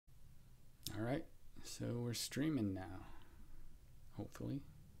Alright, so we're streaming now, hopefully.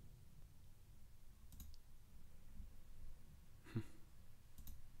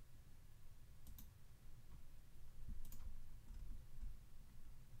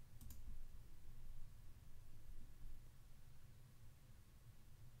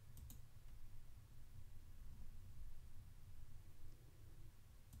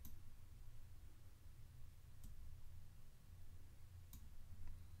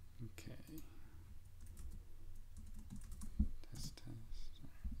 Okay. Test.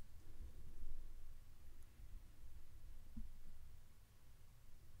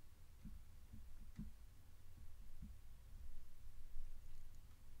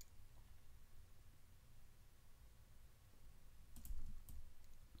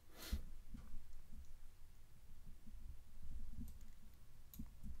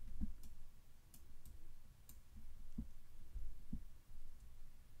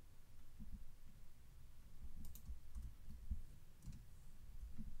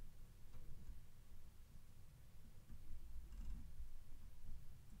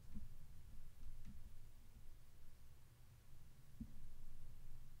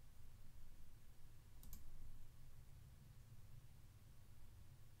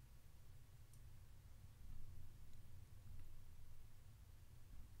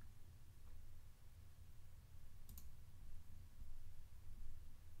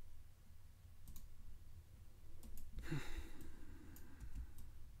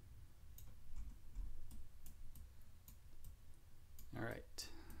 All right.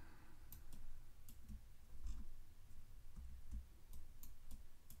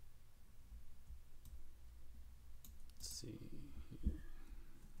 Let's see here.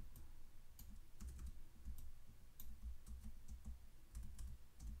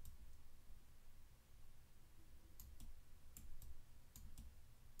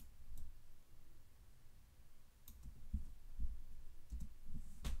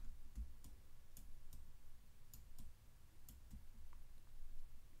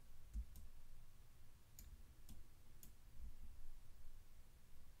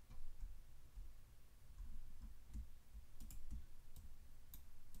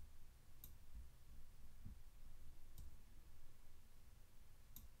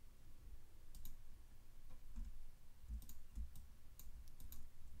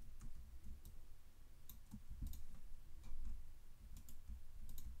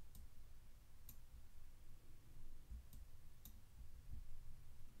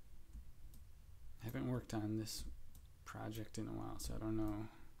 I haven't worked on this project in a while, so I don't know.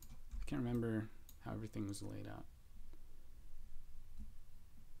 I can't remember how everything was laid out.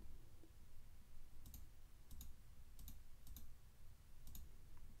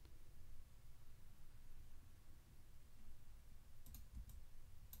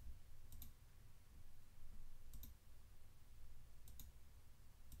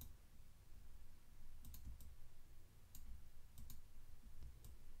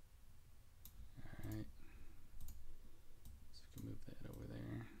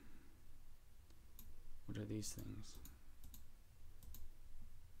 What are these things?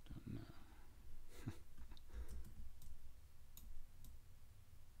 Don't know.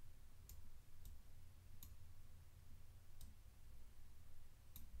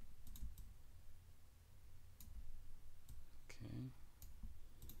 Okay.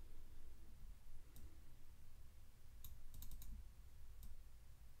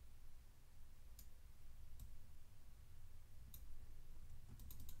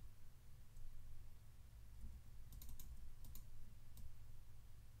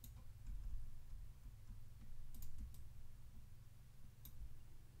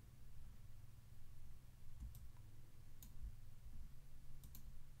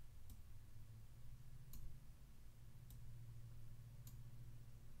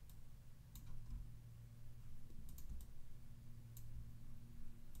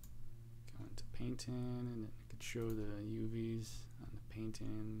 Painting, and it could show the UVs on the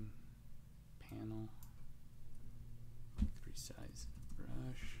painting panel. Resize the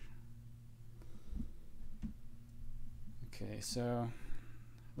brush. Okay, so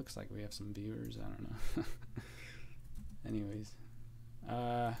looks like we have some viewers. I don't know. Anyways,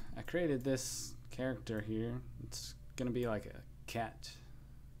 I created this character here. It's gonna be like a cat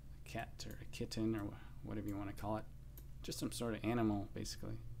or a kitten or whatever you want to call it. Just some sort of animal,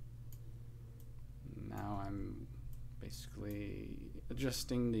 basically. Now I'm basically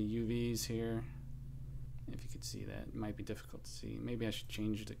adjusting the UVs here. If you could see that, it might be difficult to see. Maybe I should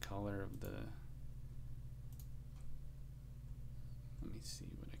change the color of the... Let me see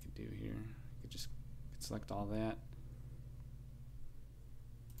what I could do here. I could just select all that.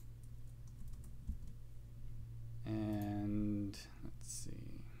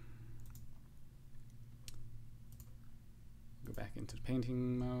 into the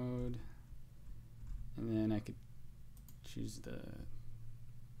painting mode, and then I could choose the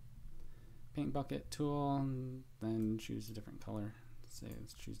paint bucket tool and then choose a different color. Say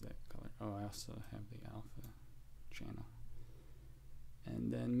let's choose that color. Oh, I also have the alpha channel,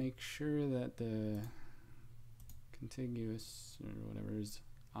 and then make sure that the contiguous or whatever is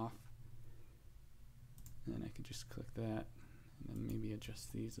off, and then I could just click that and then maybe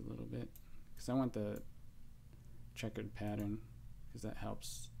adjust these a little bit because I want the checkered pattern, because that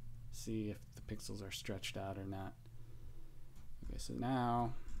helps see if the pixels are stretched out or not. Okay, so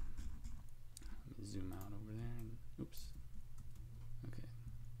now let me zoom out over there and oops. Okay,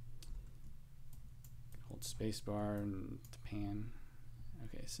 hold spacebar and pan.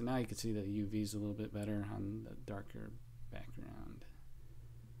 Okay, so now you can see the UV's a little bit better on the darker background.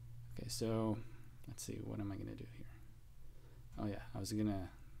 Okay, so let's see, what am I gonna do here? Oh yeah, I was gonna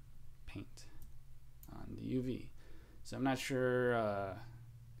paint on the UV. So I'm not sure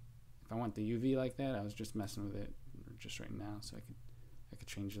if I want the UV like that. I was just messing with it just right now, so I could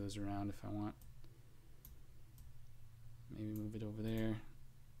change those around if I want. Maybe move it over there.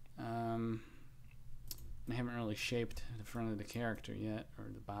 I haven't really shaped the front of the character yet, or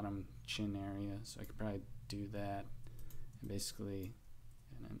the bottom chin area, so I could probably do that. And basically,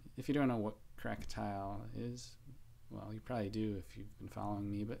 if you don't know what Crocotile is, well, you probably do if you've been following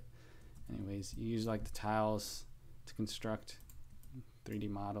me, but anyways, you use like the tiles to construct 3D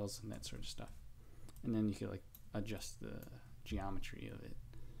models and that sort of stuff, and then you could like adjust the geometry of it.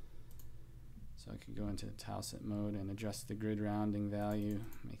 So I could go into the tile set mode and adjust the grid rounding value,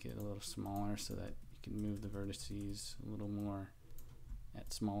 make it a little smaller so that you can move the vertices a little more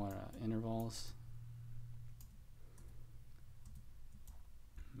at smaller intervals.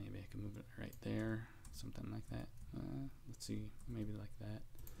 Maybe I can move it right there, something like that. Let's see, maybe like that.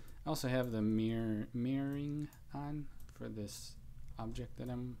 I also have the mirroring on for this object that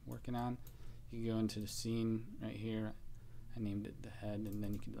I'm working on. You can go into the scene right here. I named it the head, and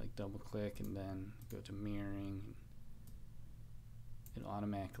then you can like double click and then go to mirroring. It'll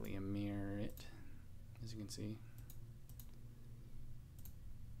automatically mirror it, as you can see,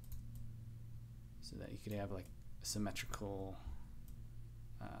 so that you could have like a symmetrical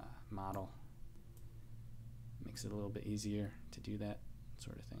model. Makes it a little bit easier to do that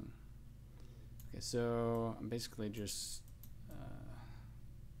sort of thing. Okay, so I'm basically just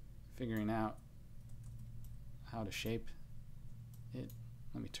figuring out how to shape it.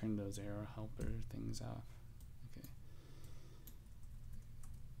 Let me turn those arrow helper things off. Okay.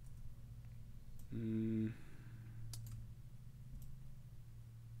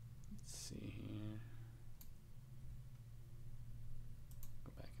 Let's see here.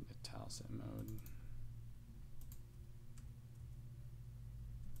 Go back into tile set mode.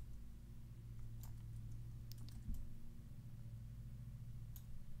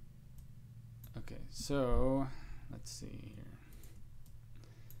 Okay, so let's see here.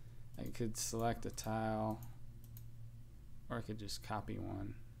 I could select a tile, or I could just copy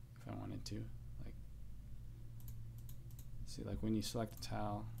one if I wanted to. Like, see, like when you select a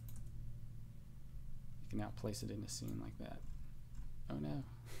tile, you can now place it in a scene like that. Oh no.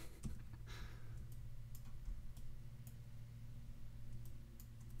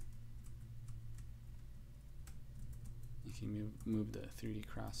 You can move the 3D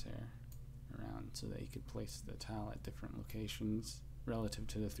crosshair around so that you could place the tile at different locations relative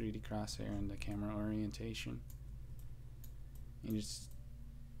to the 3D crosshair and the camera orientation. You just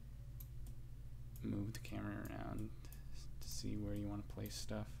move the camera around to see where you want to place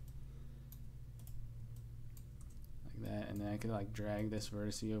stuff like that, and then I could like drag this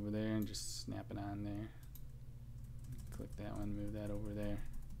vertice over there and just snap it on there. Click that one, move that over there,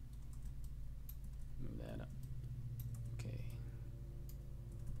 move that up. Okay,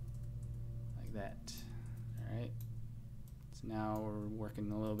 like that. Alright, so now we're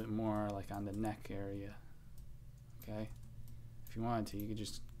working a little bit more like on the neck area. Okay, if you wanted to, you could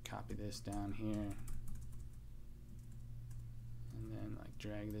just copy this down here and then like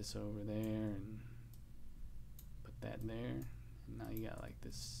drag this over there and put that there, and now you got like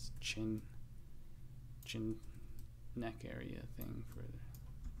this chin neck area thing for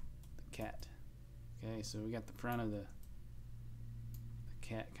the cat. Okay, so we got the front of the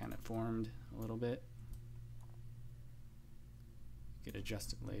cat kind of formed a little bit. You could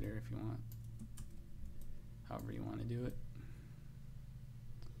adjust it later if you want, however you want to do it.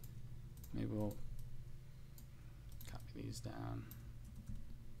 Maybe we'll copy these down,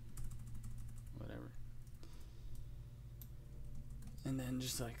 whatever, and then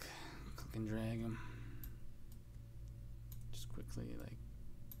just like click and drag them, just quickly like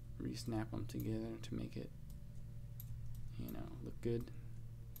re-snap them together to make it, you know, look good.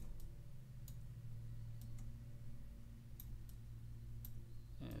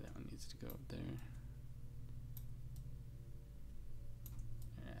 Yeah, that one needs to go up there.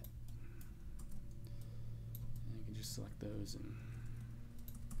 Alright. And you can just select those and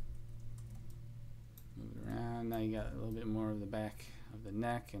move it around. Now you got a little bit more of the back of the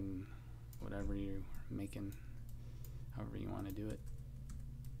neck and whatever you're making, however you want to do it.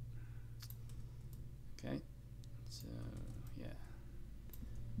 Okay, so yeah.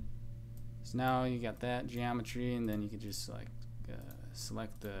 So now you got that geometry, and then you can just like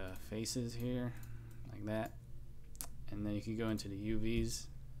select the faces here, like that, and then you can go into the UVs,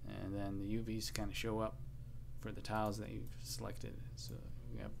 and then the UVs kind of show up for the tiles that you've selected. So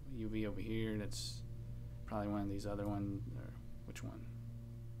we have UV over here. That's probably one of these other ones, or which one?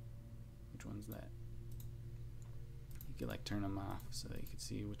 Which one's that? You could like turn them off so that you could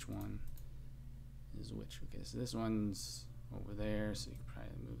see which one is which. Okay, so this one's over there, so you can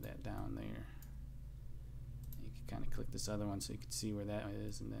probably move that down there. You can kind of click this other one so you can see where that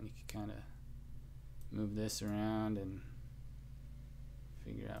is, and then you can kind of move this around and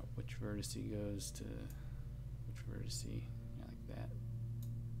figure out which vertex goes to which vertex, like that.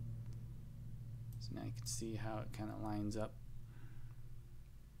 So now you can see how it kind of lines up.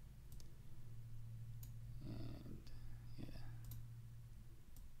 And yeah.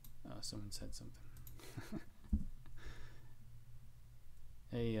 Oh, someone said something.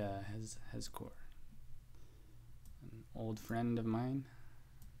 Hey, Hezcor, an old friend of mine.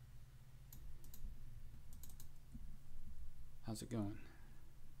 How's it going?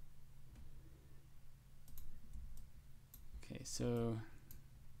 Okay, so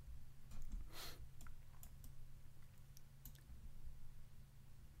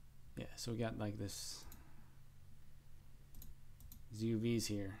yeah, so we got like these UVs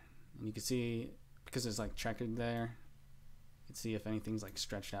here, and you can see because it's like checkered there. You can see if anything's like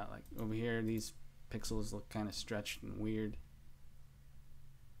stretched out. Like over here, these pixels look kind of stretched and weird.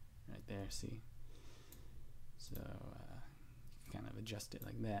 Right there, see? So you can kind of adjust it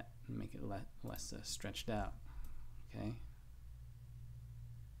like that and make it less stretched out. Okay.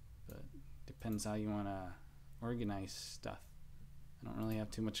 But depends how you want to organize stuff. I don't really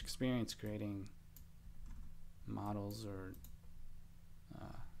have too much experience creating models or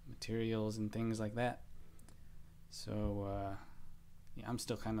materials and things like that. So yeah, I'm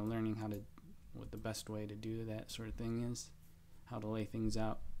still kind of learning what the best way to do that sort of thing is, how to lay things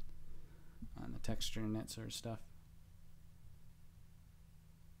out on the texture and that sort of stuff.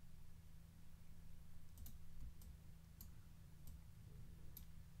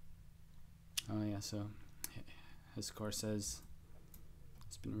 Oh yeah, so his course says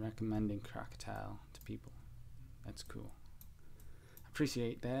it's been recommending Crocotile to people. That's cool. I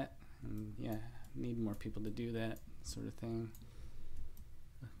appreciate that, and yeah, need more people to do that sort of thing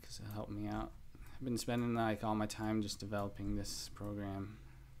because it'll help me out. I've been spending like all my time just developing this program,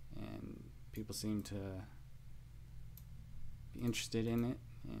 and people seem to be interested in it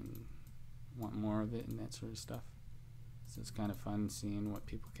and want more of it and that sort of stuff. So it's kind of fun seeing what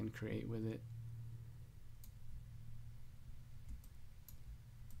people can create with it.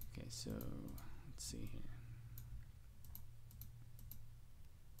 Okay, so let's see here.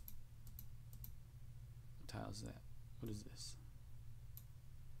 What tile is that? What is this?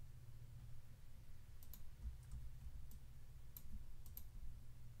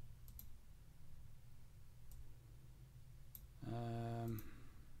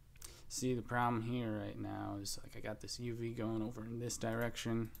 See, the problem here right now is like I got this UV going over in this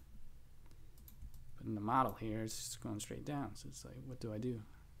direction, but in the model here it's just going straight down. So it's like, what do I do?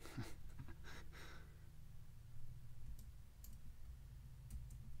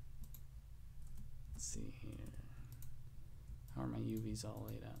 Let's see here. How are my UVs all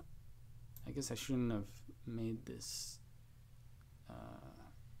laid out? I guess I shouldn't have made this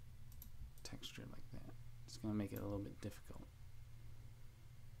texture like that. It's going to make it a little bit difficult.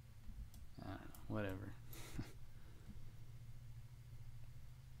 I don't know, whatever.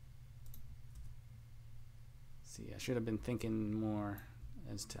 See, I should have been thinking more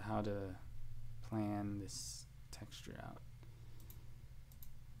as to how to plan this texture out.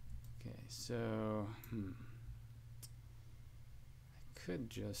 Okay, so I could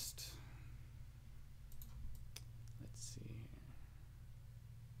just, let's see here.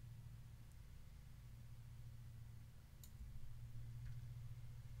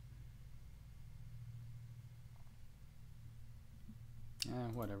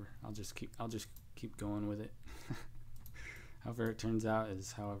 Whatever. I'll just keep going with it. However it turns out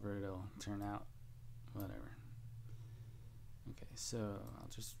is however it'll turn out. Whatever. Okay, so I'll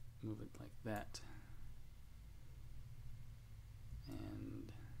just move it like that.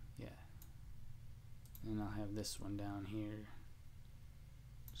 And yeah, and I'll have this one down here.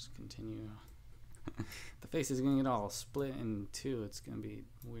 Just continue. The face is gonna get all split in two. It's gonna be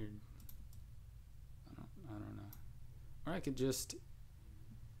weird. I don't know. Or I could just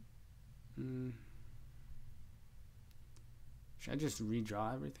should I just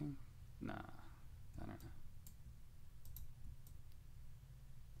redraw everything? Nah, I don't know.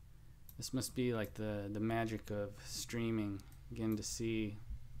 This must be like the magic of streaming, again, to see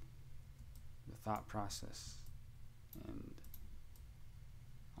the thought process and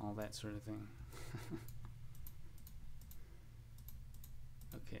all that sort of thing.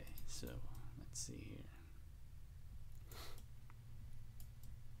 Okay, so let's see here.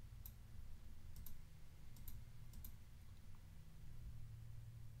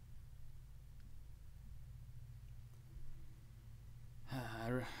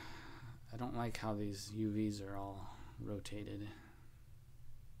 I don't like how these UVs are all rotated.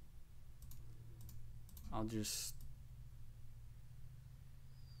 I'll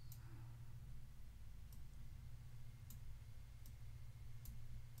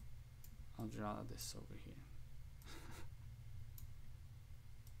draw this over here.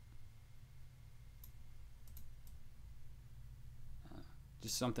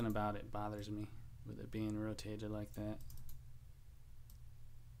 Just something about it bothers me with it being rotated like that.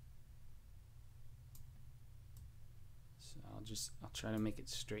 So I'll try to make it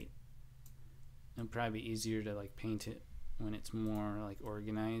straight. It'll probably be easier to like paint it when it's more like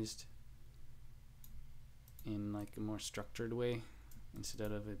organized in like a more structured way,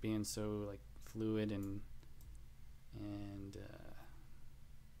 instead of it being so like fluid and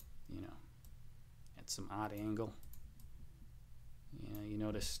you know, at some odd angle. You know, you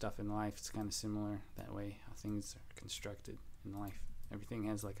notice stuff in life, it's kind of similar that way, how things are constructed in life. Everything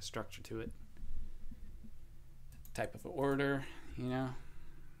has like a structure to it, type of order, you know.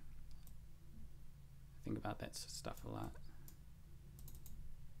 I think about that stuff a lot.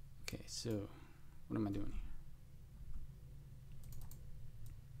 Okay, so what am I doing here?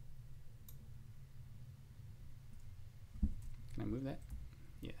 Can I move that?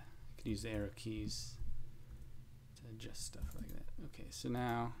 Yeah, I could use the arrow keys to adjust stuff like that. Okay, so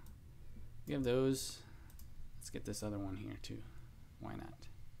now we have those. Let's get this other one here too. Why not?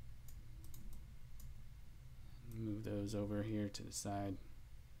 Move those over here to the side.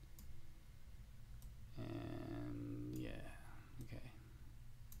 And yeah, okay.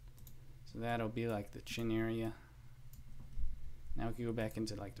 So that'll be like the chin area. Now we can go back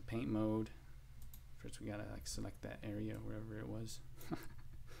into like the paint mode. First we gotta like select that area wherever it was.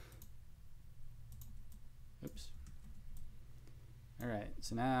 Oops. Alright,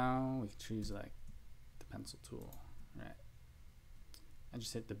 so now we can choose like the pencil tool. Alright. I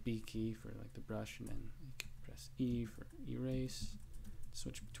just hit the B key for like the brush, and then you can press E for erase.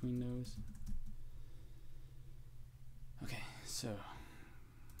 Switch between those. Okay, so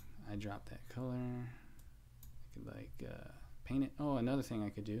I dropped that color. I could like paint it. Oh, another thing I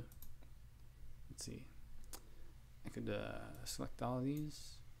could do. Let's see. I could select all of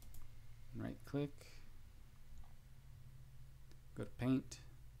these, and right click, go to paint,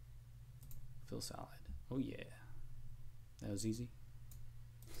 fill solid. Oh yeah, that was easy.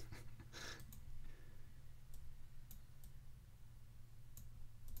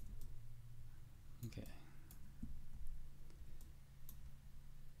 Okay.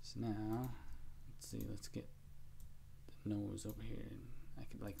 So now, let's see, let's get the nose over here, and I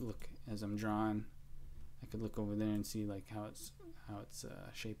could like look as I'm drawing. I could look over there and see like how it's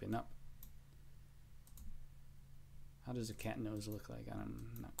shaping up. How does a cat nose look like?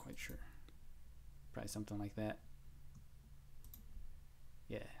 I'm not quite sure. Probably something like that.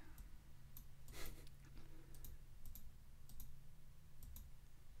 Yeah.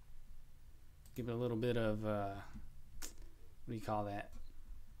 Give it a little bit of what do you call that?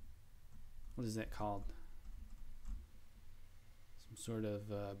 What is that called? Some sort of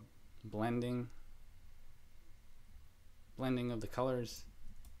blending of the colors.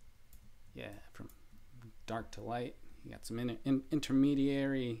 Yeah, from dark to light. You got some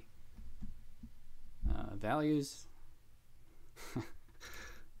intermediary values.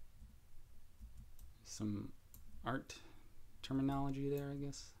 Some art terminology there, I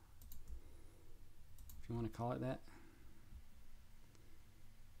guess, if you want to call it that.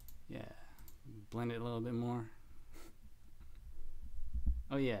 Yeah, blend it a little bit more.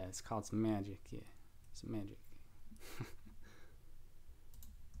 Oh yeah, it's called some magic. Yeah, some magic.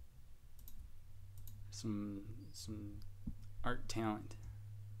 some art talent,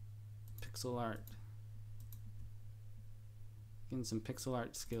 pixel art. Getting some pixel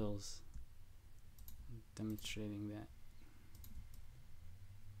art skills, demonstrating that.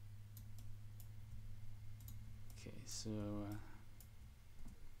 Okay, so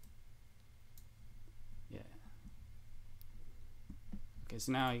yeah. Okay,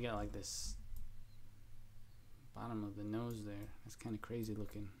 so now you got like this bottom of the nose there. That's kind of crazy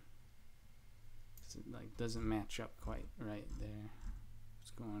looking. 'Cause it like doesn't match up quite right there.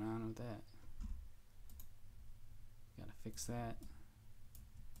 What's going on with that? Gotta fix that.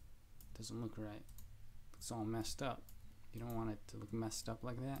 Doesn't look right. Looks all messed up. You don't want it to look messed up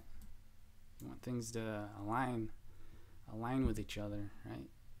like that. You want things to align with each other, right?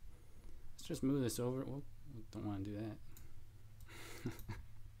 Let's just move this over. Well, we don't want to do that.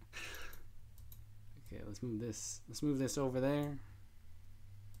 Okay, let's move this. Let's move this over there.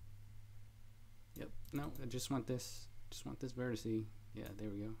 Yep. No, I just want this. Just want this vertice. Yeah, there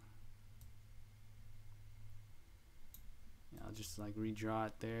we go. Yeah, I'll just like redraw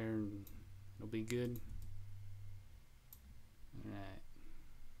it there, and it'll be good. All right.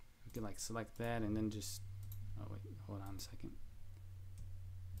 We could like select that and then just. Oh wait, hold on a second.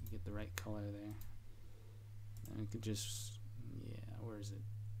 Get the right color there. Then we could just. Yeah, where is it?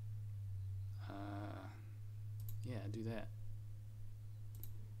 Yeah, do that.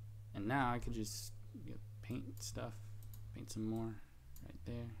 And now I could just paint stuff, paint some more right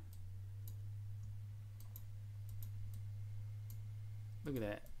there. Look at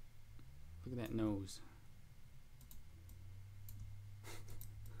that. Look at that nose.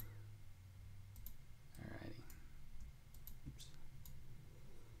 Alrighty. Oops.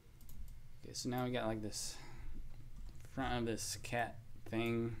 Okay, so now we got like this front of this cat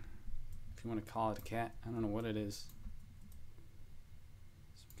thing. If you want to call it a cat, I don't know what it is.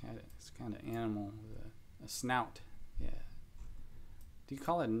 It's kind of animal with a snout. Yeah. Do you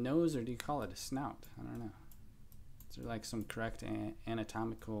call it a nose or do you call it a snout? I don't know. Is there like some correct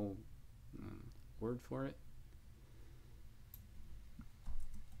anatomical word for it?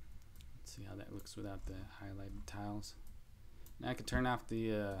 Let's see how that looks without the highlighted tiles. Now I can turn off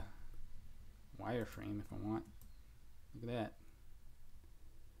the wireframe if I want. Look at that.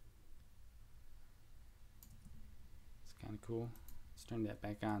 It's kind of cool. Let's turn that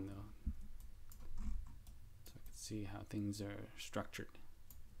back on though, so I can see how things are structured.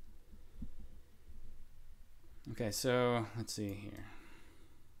 Okay, so let's see here.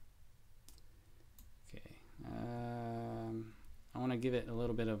 Okay, I want to give it a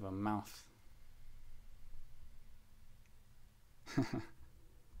little bit of a mouth.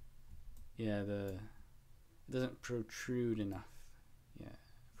 Yeah, it doesn't protrude enough. Yeah,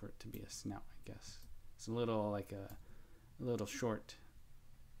 for it to be a snout, I guess. It's a little like a little short,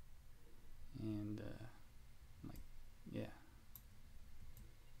 and like, yeah,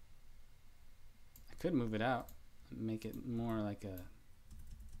 I could move it out and make it more like a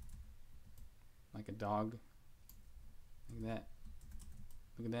dog, like that.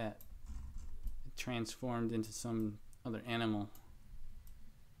 Look at that, it transformed into some other animal.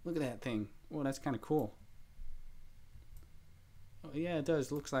 Look at that thing. Oh, that's kind of cool. Oh yeah, it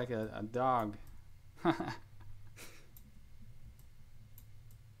does. Looks like a dog.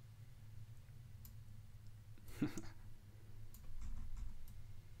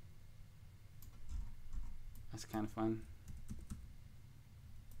 That's kind of fun.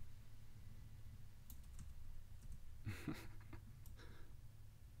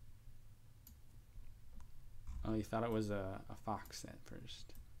 Oh, you thought it was a fox at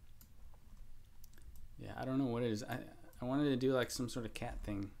first. Yeah, I don't know what it is. I wanted to do like some sort of cat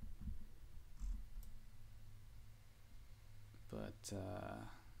thing, but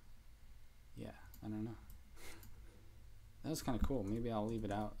yeah, I don't know. That was kind of cool. Maybe I'll leave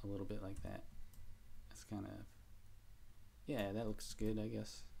it out a little bit like that. That's kind of, yeah, that looks good, I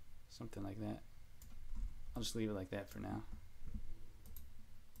guess. Something like that. I'll just leave it like that for now.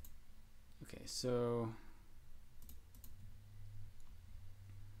 Okay, so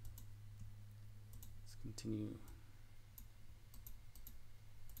let's continue.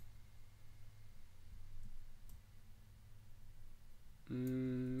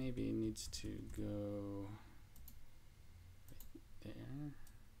 Maybe it needs to go right there.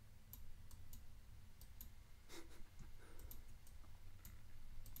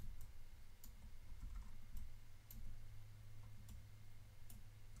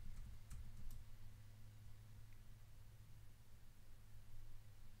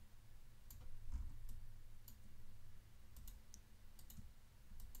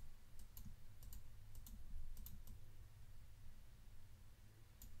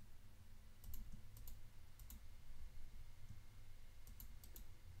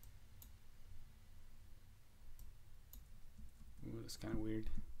 Ooh, that's kind of weird.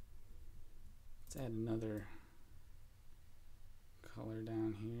 Let's add another color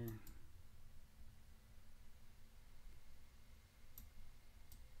down here.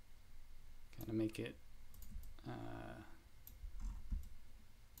 make it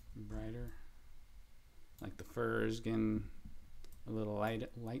brighter. Like the fur is getting a little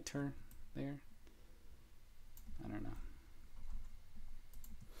lighter there. I don't know.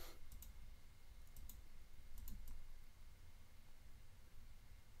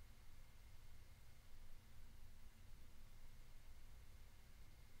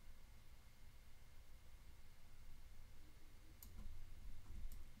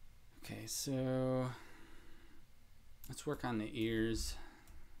 Okay, so let's work on the ears.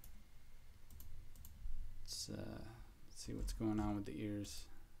 Let's see what's going on with the ears.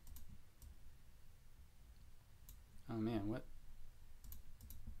 Oh man, what?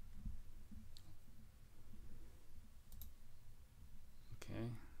 Okay,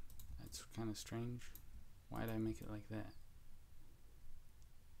 that's kind of strange. Why did I make it like that?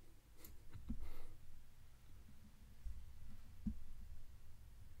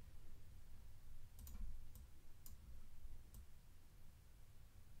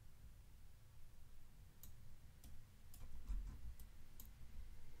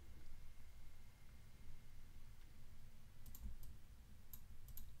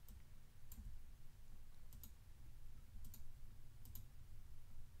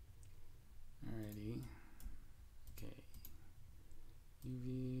 Alrighty. Okay.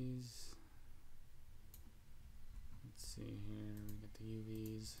 UVs. Let's see here. We got the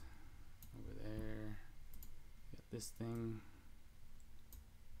UVs over there. We got this thing.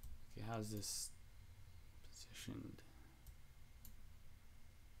 Okay, how's this positioned?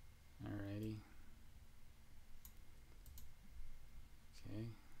 Alrighty. Okay.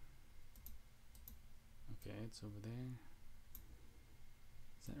 Okay, it's over there.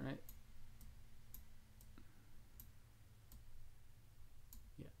 Is that right?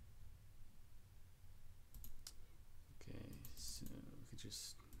 Yeah. Okay, so we could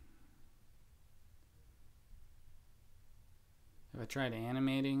just... Have I tried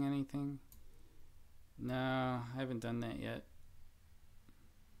animating anything? No, I haven't done that yet.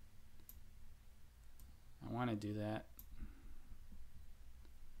 I want to do that,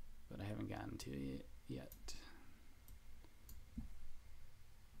 but I haven't gotten to it yet.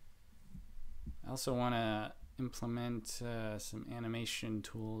 I also want to implement some animation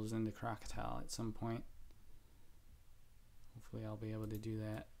tools into Crocotile at some point. Hopefully I'll be able to do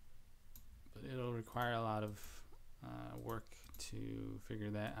that, but it'll require a lot of work to figure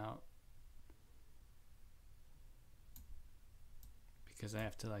that out, because I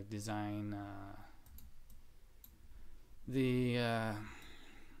have to like design the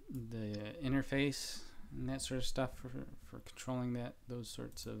interface and that sort of stuff for controlling those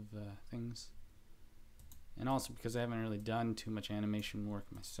sorts of things. And also because I haven't really done too much animation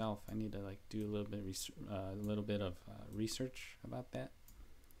work myself, I need to like do a little bit of research about that,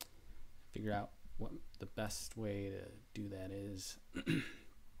 figure out what the best way to do that is. Because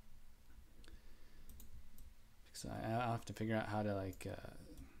I'll have to figure out how to like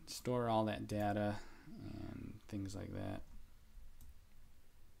store all that data and things like that.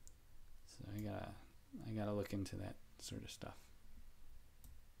 So I gotta look into that sort of stuff.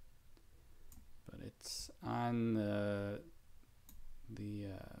 But it's on the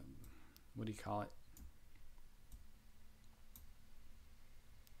what do you call it?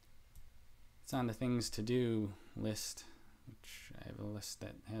 It's on the things to do list, which I have a list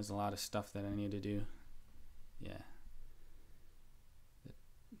that has a lot of stuff that I need to do. Yeah.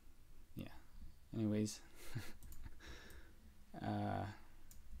 Yeah. Anyways.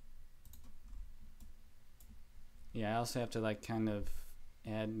 Yeah, I also have to like kind of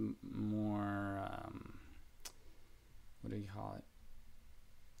add more what do you call it?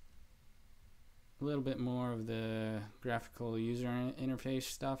 A little bit more of the graphical user interface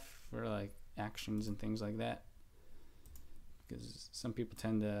stuff for like actions and things like that, because some people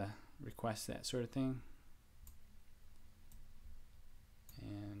tend to request that sort of thing.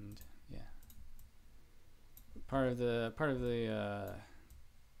 And yeah, part of the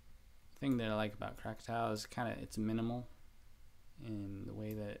thing that I like about Crocotile is it's minimal in the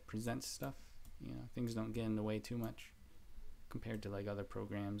way that it presents stuff. You know, things don't get in the way too much compared to like other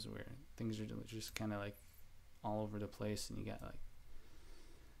programs where things are just kind of like all over the place, and you got like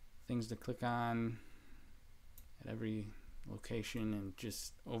things to click on at every location, and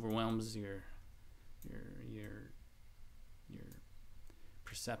just overwhelms your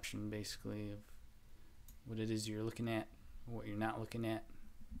perception basically of what it is you're looking at, what you're not looking at,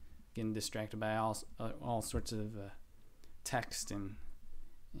 getting distracted by all sorts of text and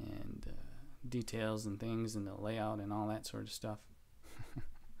details and things and the layout and all that sort of stuff.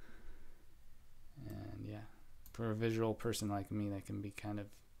 And yeah, for a visual person like me, that can be kind of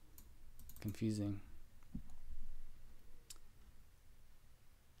confusing.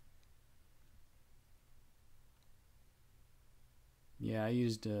 Yeah, I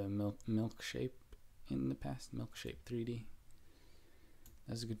used Milk Shape in the past, Milk Shape 3D.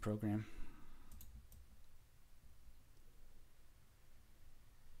 That's a good program.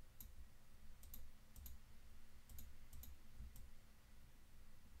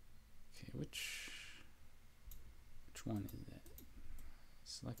 Okay, which one is that?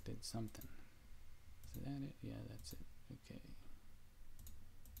 Selected something. Is that it? Yeah, that's it. Okay.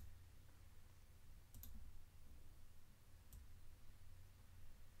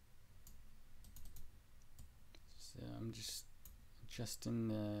 So I'm just adjusting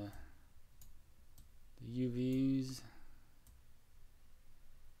the UVs.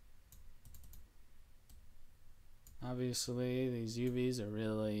 Obviously, these UVs are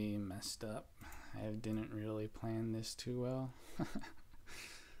really messed up. I didn't really plan this too well.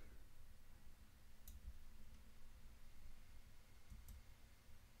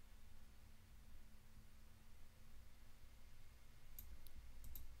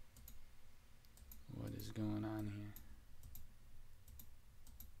 What is going on here?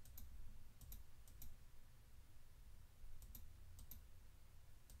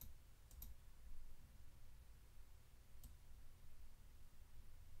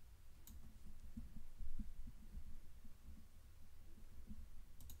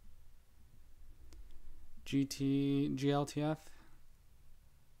 GLTF?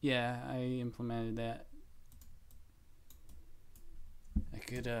 Yeah, I implemented that. I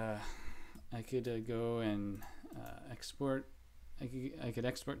could go and export. I could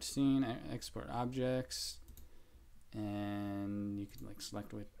export to scene, export objects, and you could like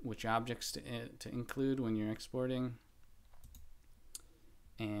select which objects to include when you're exporting.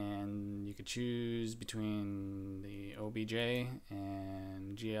 And you could choose between the OBJ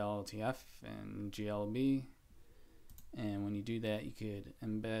and GLTF and GLB. And when you do that, you could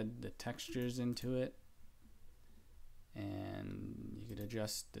embed the textures into it. And you could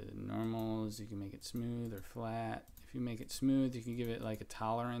adjust the normals. You can make it smooth or flat. If you make it smooth, you can give it like a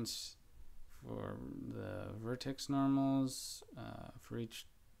tolerance for the vertex normals for each,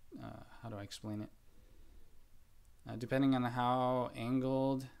 how do I explain it? Depending on how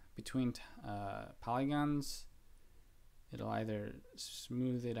angled between polygons, it'll either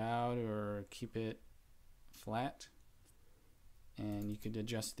smooth it out or keep it flat. And you could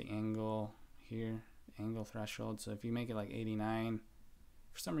adjust the angle here, angle threshold. So if you make it like 89,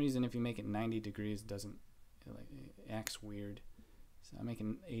 for some reason if you make it 90 degrees, it acts weird. So I'm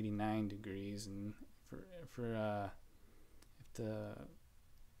making 89 degrees, and if the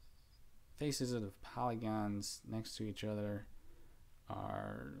faces of the polygons next to each other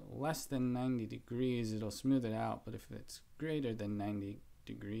are less than 90 degrees, it'll smooth it out. But if it's greater than 90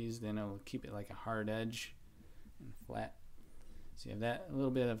 degrees, then it'll keep it like a hard edge and flat. So you have that, a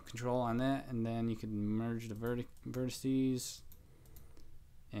little bit of control on that, and then you can merge the vertices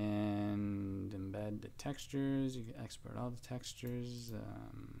and embed the textures. You can export all the textures.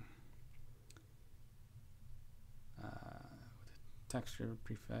 Texture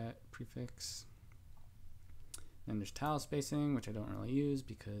prefix. Then there's tile spacing, which I don't really use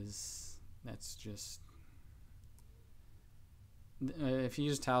because that's just if you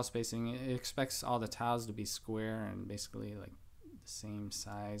use tile spacing, it expects all the tiles to be square and basically like the same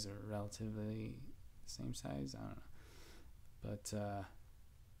size or relatively the same size. I don't know, but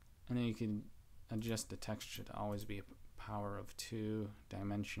and then you can adjust the texture to always be a power of 2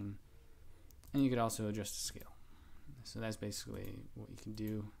 dimension, and you could also adjust the scale. So that's basically what you can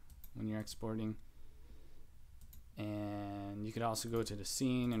do when you're exporting. And you could also go to the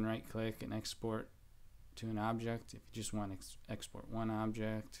scene and right click and export to an object if you just want to export one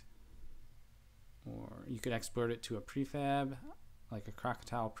object. Or you could export it to a prefab, like a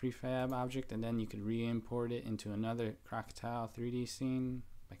Crocotile prefab object, and then you could re-import it into another Crocotile 3D scene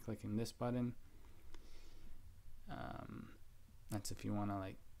by clicking this button. That's if you want to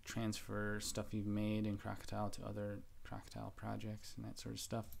like transfer stuff you've made in Crocotile to other Crocotile projects and that sort of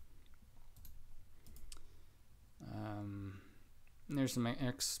stuff. There's some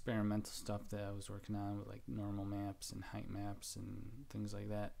experimental stuff that I was working on with like normal maps and height maps and things like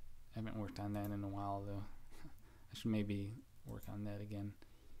that. I haven't worked on that in a while though. I should maybe work on that again.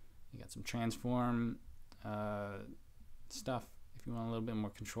 You got some transform stuff if you want a little bit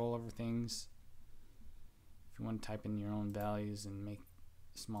more control over things. If you want to type in your own values and make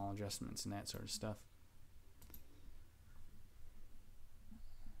small adjustments and that sort of stuff.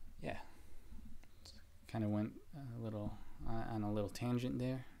 Yeah, kind of went a little on a little tangent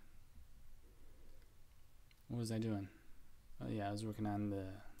there. What was I doing? Oh yeah, I was working on the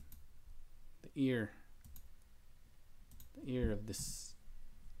the ear of this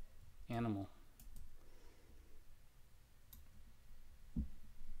animal.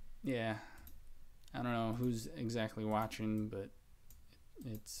 Yeah, I don't know who's exactly watching, but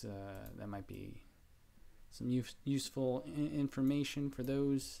it's that might be some useful information for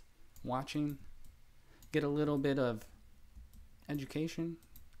those watching. Get a little bit of education.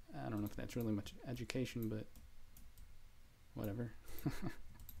 I don't know if that's really much education, but whatever.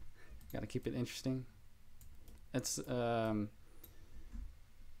 Gotta keep it interesting. That's something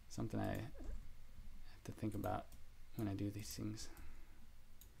I have to think about when I do these things.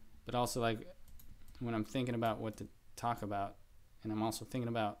 But also, like, when I'm thinking about what to talk about, and I'm also thinking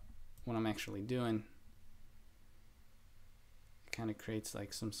about what I'm actually doing, it kind of creates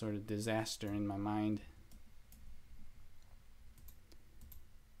like some sort of disaster in my mind.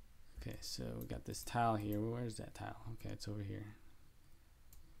 Okay, so we got this tile here. Where's that tile? Okay, it's over here.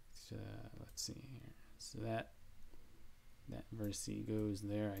 So, let's see here. So that vertice goes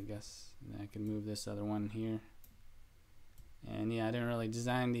there, I guess. And then I can move this other one here. And yeah, I didn't really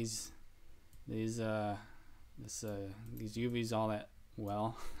design these UVs all that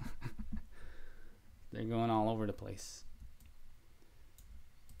well. They're going all over the place.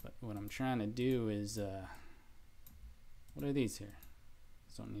 But what I'm trying to do is, what are these here?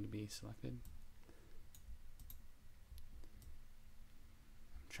 These don't need to be selected.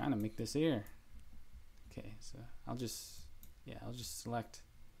 I'm trying to make this ear. Okay, so I'll just select.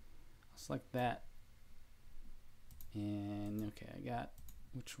 I'll select that. And okay, I got,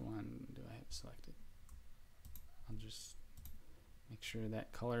 which one do I have selected? I'll just make sure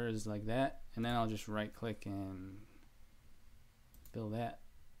that color is like that, and then I'll just right click and fill that.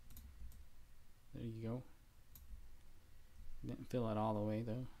 There you go. Didn't fill it all the way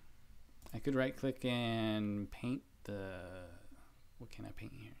though. I could right click and paint the, what can I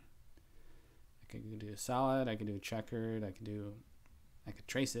paint here? I could do a solid, I could do a checkered, I could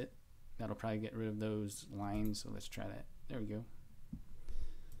trace it. That'll probably get rid of those lines, so let's try that. There we go.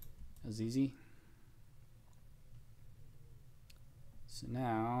 That was easy. So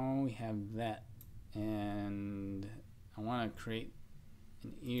now we have that, and I want to create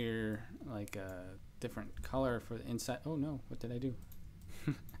an ear, like a different color for the inside. Oh no, what did I do?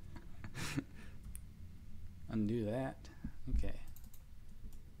 Undo that. Okay.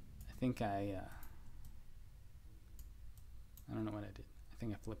 I think I don't know what I did. I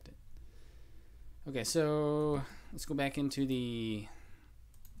think I flipped it. Okay, so let's go back into the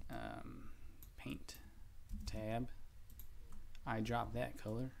paint tab. I drop that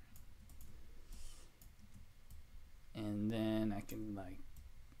color, and then I can like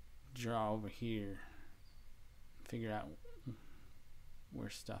draw over here, figure out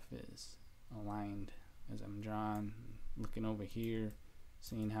where stuff is aligned as I'm drawing, looking over here,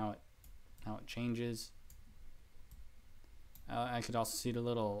 seeing how it changes. I could also see the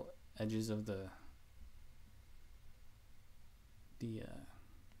little edges of the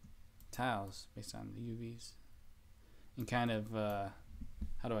tiles based on the UVs, and kind of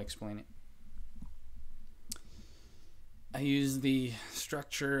how do I explain it? I use the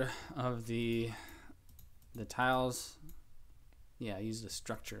structure of the tiles. Yeah, I use the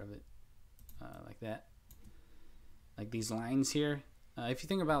structure of it like that, like these lines here. If you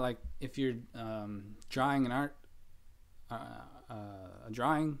think about, like, if you're drawing an art, a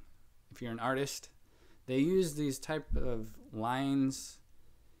drawing, if you're an artist, they use these type of lines.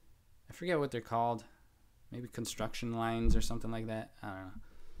 I forget what they're called. Maybe construction lines or something like that. I don't know.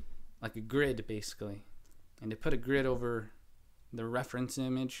 Like a grid, basically. And they put a grid over the reference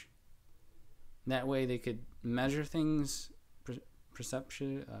image. That way they could measure things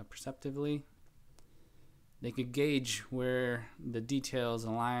perceptively. They could gauge where the details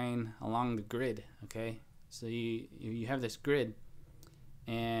align along the grid, okay? So you have this grid,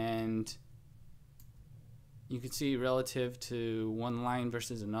 and you can see relative to one line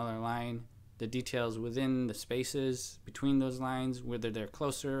versus another line, the details within the spaces between those lines, whether they're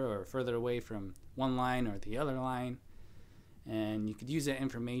closer or further away from one line or the other line. And you could use that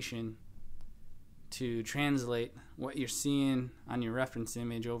information to translate what you're seeing on your reference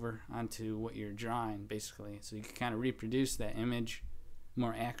image over onto what you're drawing, basically. So you can kind of reproduce that image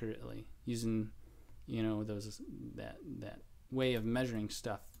more accurately using, you know, that way of measuring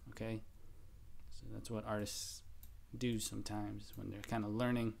stuff, okay? So that's what artists do sometimes when they're kind of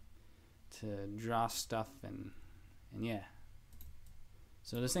learning to draw stuff, and yeah.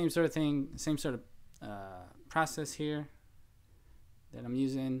 So the same sort of thing, same sort of process here that I'm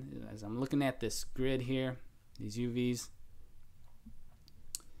using as I'm looking at this grid here, these UVs.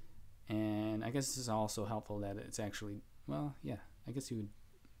 And I guess this is also helpful that it's actually, well, yeah, I guess you would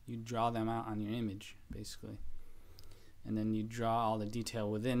you draw them out on your image basically, and then you draw all the detail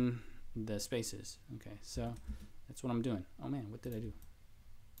within the spaces. Okay, so that's what I'm doing. Oh man, what did I do?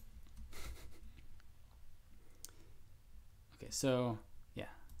 Okay, so yeah,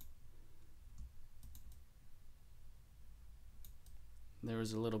 there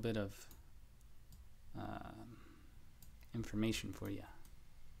was a little bit of information for you,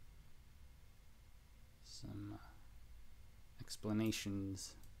 some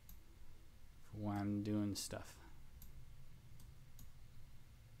explanations for why I'm doing stuff.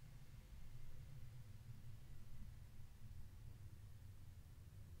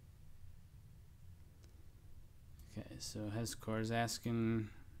 Okay, so Hezcore is asking,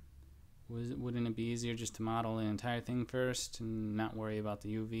 wouldn't it be easier just to model the entire thing first and not worry about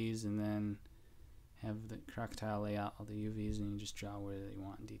the UVs, and then have the Crocotile lay out all the UVs and you just draw where they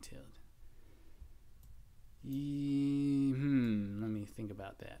want detailed? Let me think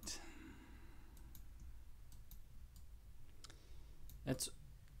about that. That's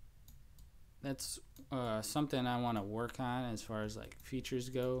something I want to work on as far as like features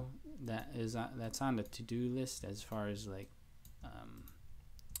go. That's on the to-do list, as far as like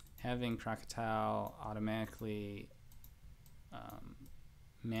having Crocotile automatically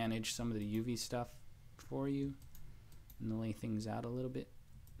manage some of the UV stuff for you and lay things out a little bit.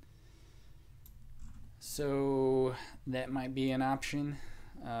 So that might be an option.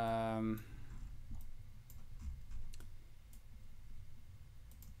 The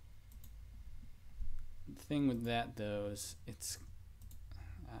thing with that though is it's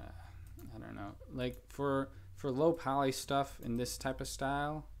I don't know, like for low poly stuff in this type of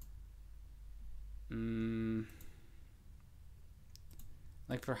style,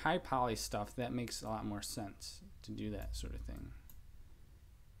 like for high poly stuff, that makes a lot more sense to do that sort of thing,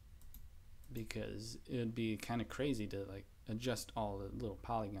 because it would be kind of crazy to like adjust all the little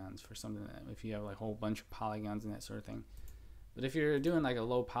polygons for something that, if you have like a whole bunch of polygons and that sort of thing. But if you're doing like a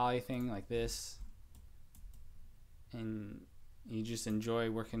low poly thing like this, and you just enjoy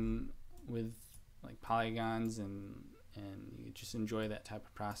working with like polygons, and you just enjoy that type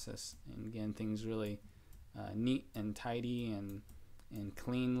of process, and again, things really neat and tidy and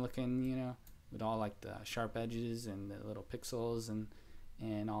clean looking, you know, with all like the sharp edges and the little pixels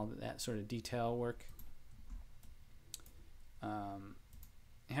and all that sort of detail work.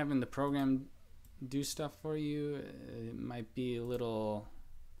 Having the program do stuff for you, it might be a little,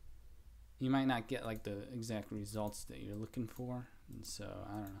 you might not get like the exact results that you're looking for, and so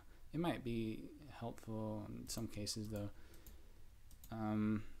I don't know, it might be helpful in some cases though.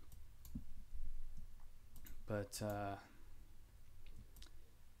 But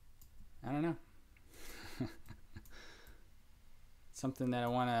I don't know. Something that I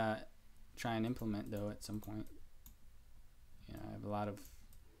want to try and implement though at some point. You know, I have a lot of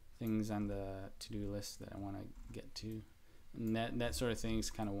things on the to-do list that I want to get to, and that sort of thing is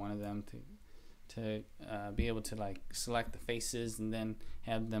kind of one of them, to be able to like select the faces and then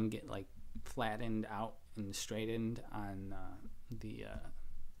have them get like flattened out and straightened on the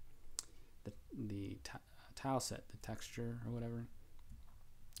tile set, the texture or whatever.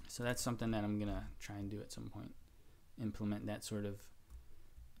 So that's something that I'm gonna try and do at some point, implement that sort of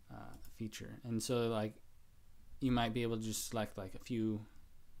feature. And so like you might be able to just select like a few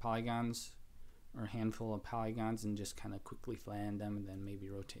polygons or a handful of polygons and just kind of quickly flatten them and then maybe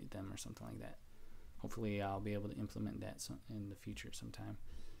rotate them or something like that. Hopefully I'll be able to implement that in the future sometime.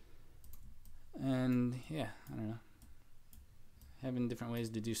 And yeah, I don't know, having different ways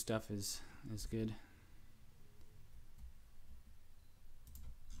to do stuff is good.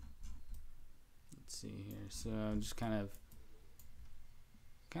 Let's see here. So I'm just kind of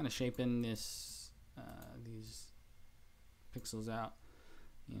shaping this these pixels out.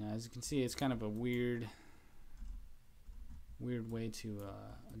 You know, as you can see, it's kind of a weird way to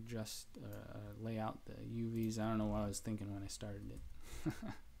adjust, lay out the UVs. I don't know what I was thinking when I started it.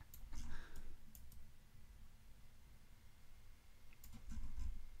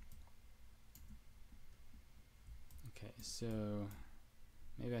 Okay, so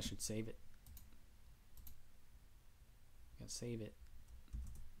maybe I should save it. Gotta save it.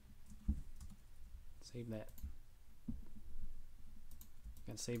 Save that.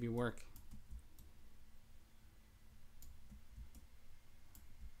 Gotta save your work.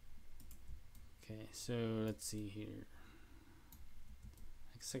 Okay, so let's see here.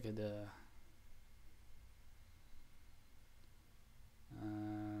 I guess I could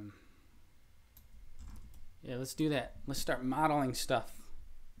yeah, let's do that. Let's start modeling stuff.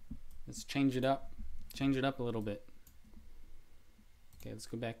 Let's change it up a little bit. Okay, let's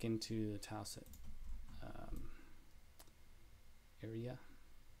go back into the tile set area.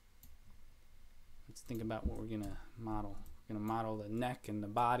 let's think about what we're gonna model. We're gonna model the neck and the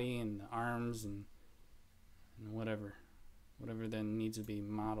body and the arms and whatever then needs to be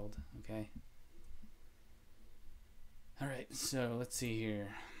modeled. Okay. All right. So let's see here.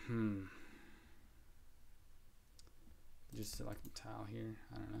 Just select the tile here.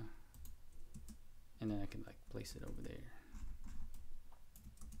 I don't know. And then I can like place it over there.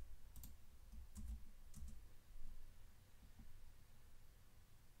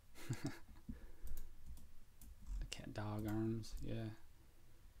 The cat dog arms, yeah.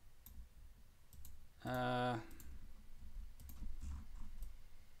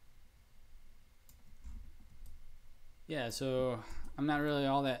 Yeah, so I'm not really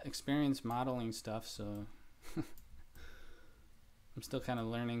all that experienced modeling stuff, so I'm still kind of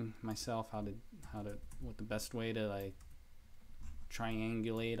learning myself how to what the best way to like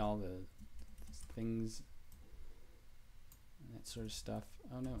triangulate all the things and that sort of stuff.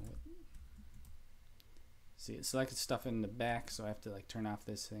 Oh no. See, it selected stuff in the back, so I have to like turn off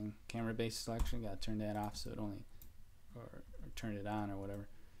this thing. Camera based selection, gotta turn that off so it only or turn it on or whatever.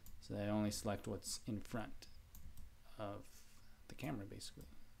 So that I only select what's in front of the camera basically.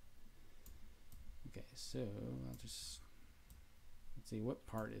 Okay, so I'll just let's see, what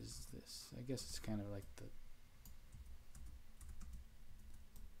part is this? I guess it's kind of like the,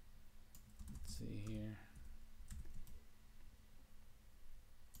 let's see here.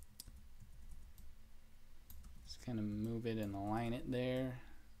 Just kind of move it and align it there.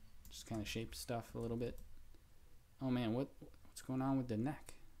 Just kind of shape stuff a little bit. Oh man, what's going on with the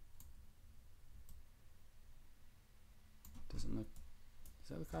neck? Doesn't look, does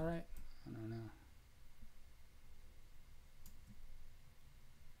that look alright? I don't know.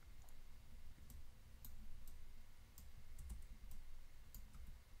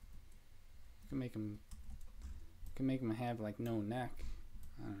 Can make them have like no neck.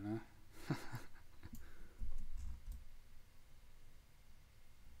 I don't know.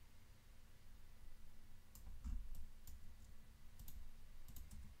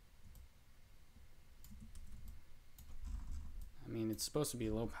 I mean, it's supposed to be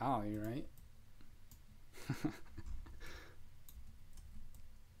low poly, right?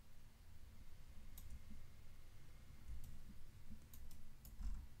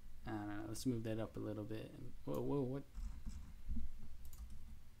 I don't know. Let's move that up a little bit. Whoa, what?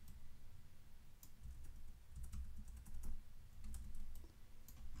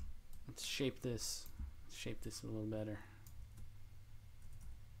 Let's shape this. Shape this a little better.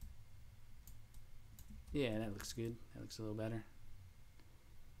 Yeah, that looks good. That looks a little better.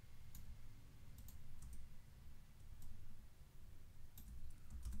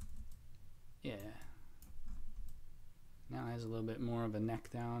 Yeah. Now it has a little bit more of a neck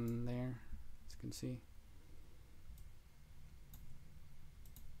down there, as you can see.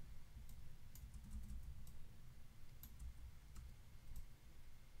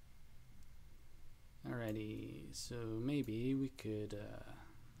 Alrighty, so maybe we could,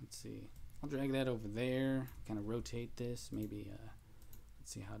 let's see, I'll drag that over there, kind of rotate this, maybe,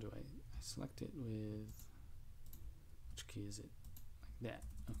 let's see, how do I select it with, which key is it? Like that,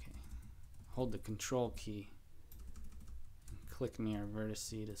 okay. Hold the control key and click near vertex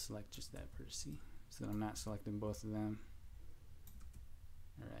to select just that vertex, so that I'm not selecting both of them.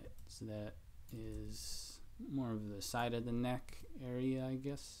 Alright, so that is more of the side of the neck area, I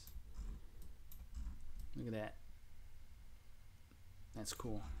guess. Look at that. That's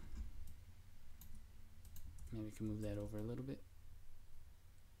cool. Maybe we can move that over a little bit.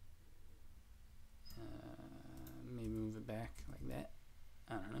 Maybe move it back like that.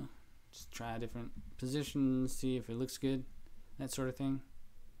 I don't know. Just try different positions, see if it looks good, that sort of thing.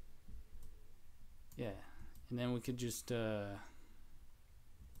 Yeah, and then we could just, I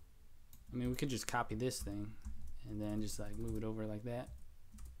mean, we could just copy this thing and then just like move it over like that.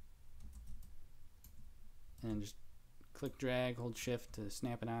 And just click, drag, hold shift to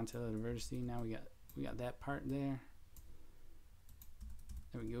snap it onto the vertex. Now we got that part there.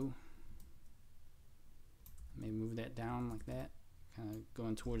 There we go. Maybe move that down like that, kind of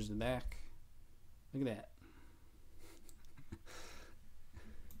going towards the back. Look at that.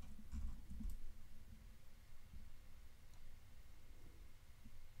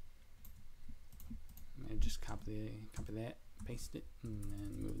 Maybe just copy that, paste it, and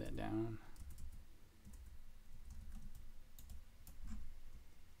then move that down.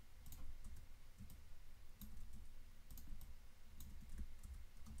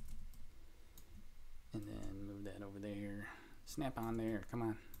 And then move that over there. Snap on there. Come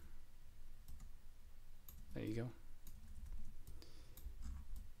on. There you go.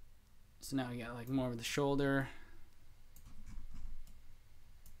 So now we got like more of the shoulder.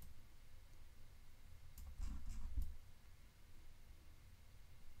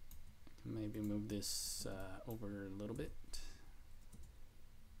 this over a little bit,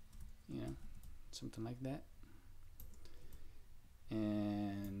 you know, something like that.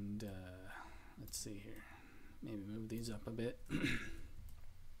 And let's see here, maybe move these up a bit.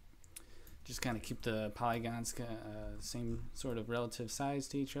 Just kind of keep the polygons same sort of relative size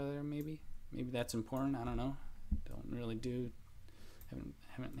to each other. Maybe that's important. I don't know. Don't really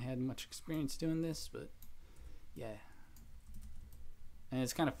haven't had much experience doing this, but yeah. And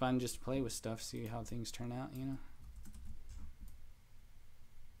it's kind of fun just to play with stuff, see how things turn out, you know.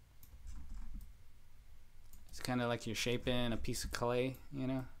 It's kind of like you're shaping a piece of clay, you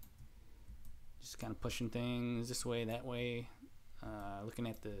know. Just kind of pushing things this way, that way, looking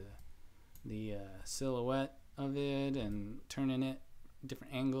at the silhouette of it and turning it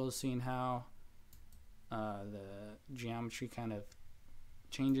different angles, seeing how the geometry kind of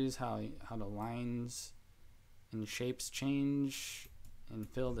changes, how the lines and shapes change and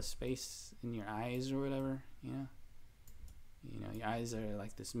fill the space in your eyes or whatever, you know. Your eyes are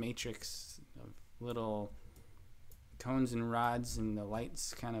like this matrix of little cones and rods, and the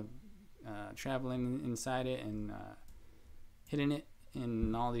light's kind of traveling inside it and hitting it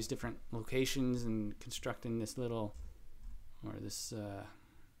in all these different locations and constructing this little, or this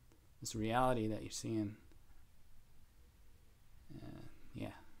reality that you're seeing.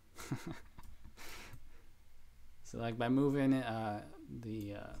 Yeah. So like by moving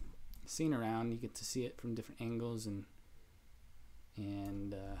the scene around, you get to see it from different angles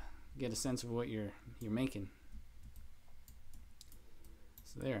and get a sense of what you're making.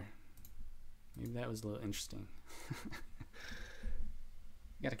 So there. Maybe that was a little interesting.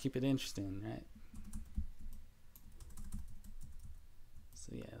 Got to keep it interesting, right?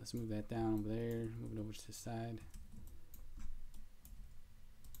 So yeah, let's move that down over there. Move it over to the side.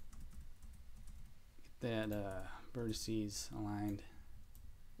 Get that vertices aligned.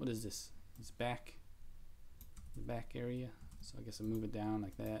 What is this? It's the back area. So I guess I'll move it down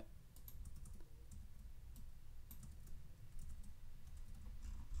like that.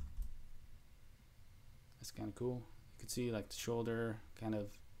 That's kind of cool. You can see like the shoulder kind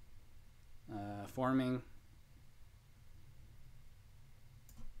of forming.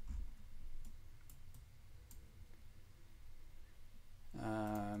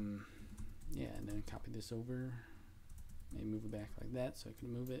 Yeah, and then copy this over. Maybe move it back like that so I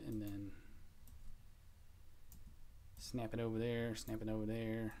can move it, and then snap it over there, snap it over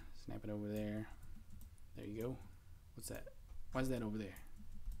there, snap it over there. There you go. What's that? Why is that over there?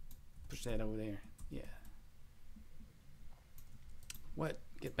 Push that over there. Yeah. What?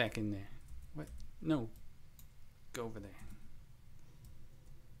 Get back in there. What? No. Go over there.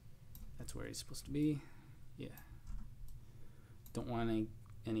 That's where he's supposed to be. Yeah. Don't want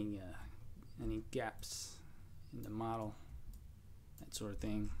any gaps in the model. That sort of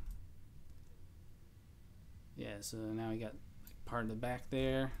thing. Yeah, so now we got like part of the back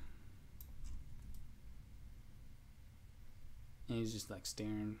there. And he's just like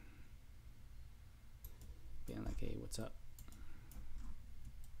staring. Being like, hey, what's up?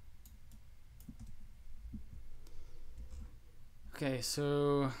 Okay,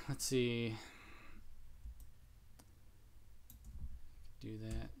 so let's see. Do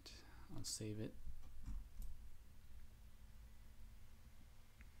that. I'll save it.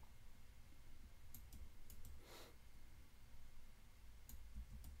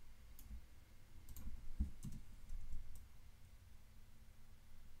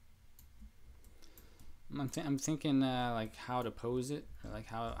 I'm thinking like how to pose it, or like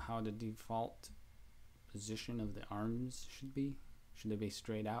how the default position of the arms should be. Should they be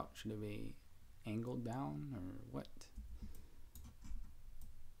straight out? Should they be angled down, or what?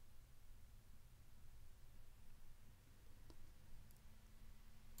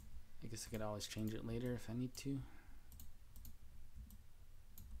 I guess I could always change it later if I need to.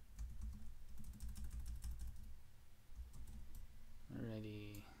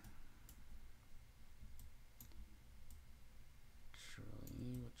 Alrighty.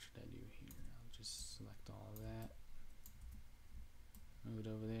 Actually, what should I do here? I'll just select all of that. Move it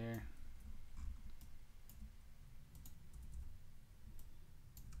over there.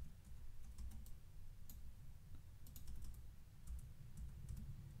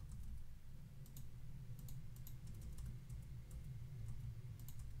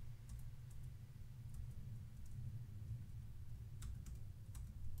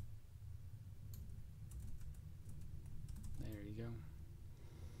 There you go.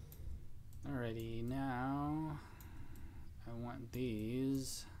 Alrighty, now I want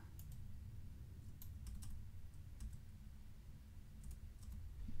these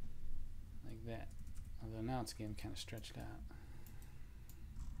like that. Although now it's getting kind of stretched out.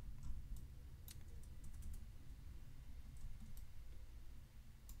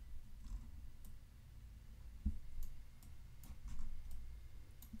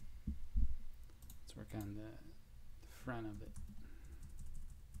 work on the front of it.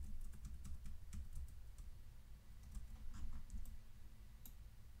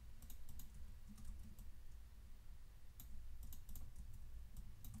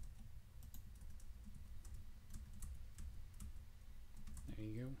 There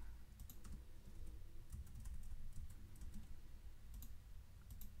you go.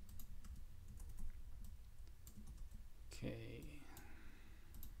 Okay.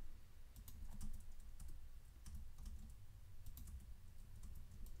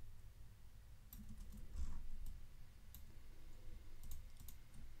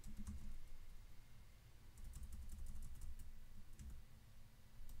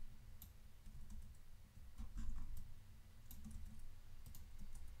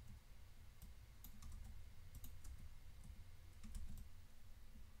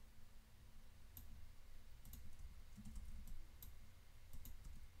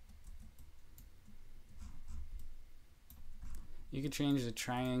 You could change the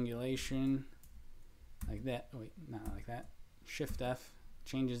triangulation like that. Oh, wait, not like that. Shift F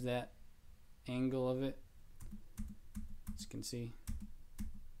changes that angle of it. As you can see.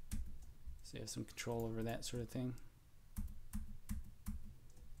 So you have some control over that sort of thing.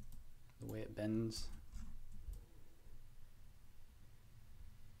 The way it bends.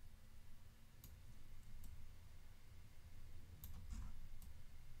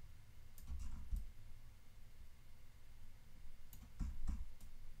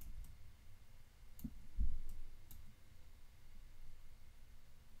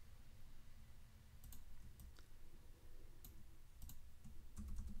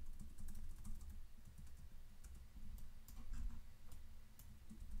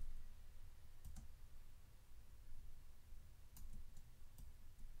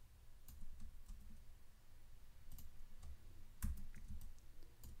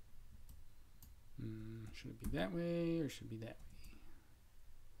 Should it be that way or should it be that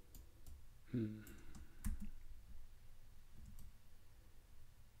way?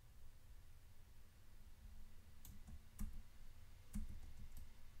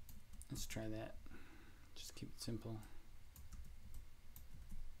 Let's try that. Just keep it simple.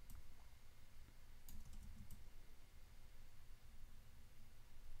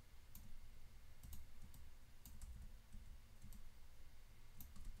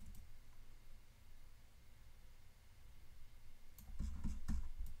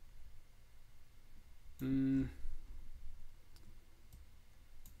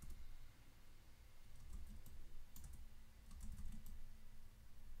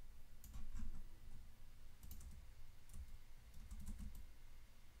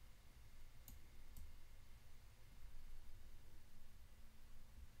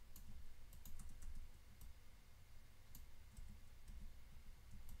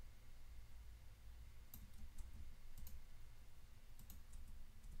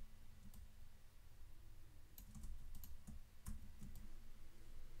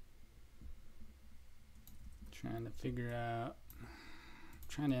 Trying to figure out,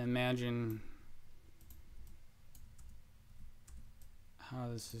 trying to imagine how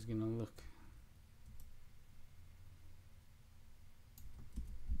this is going to look.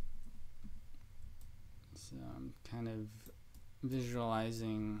 So I'm kind of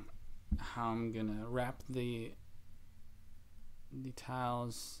visualizing how I'm going to wrap the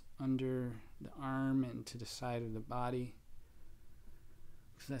tiles under the arm and to the side of the body.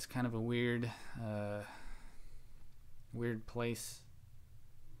 So that's kind of a weird place.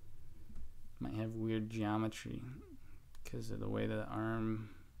 Might have weird geometry because of the way the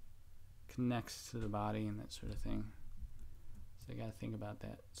arm connects to the body and that sort of thing. So I gotta think about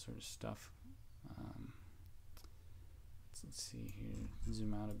that sort of stuff. Let's see here,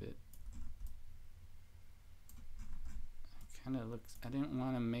 zoom out a bit. Kind of looks, I didn't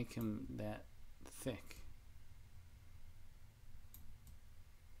want to make him that thick.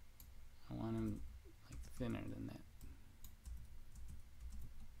 I want him like thinner than that.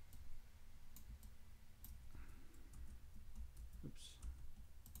 Oops.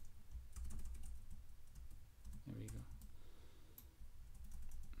 There we go.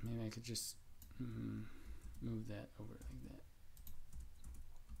 Maybe I could just move that over like that.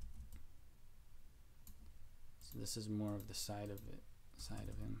 So this is more of the side of it, side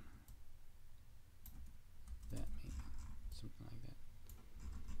of him. That maybe, something like that.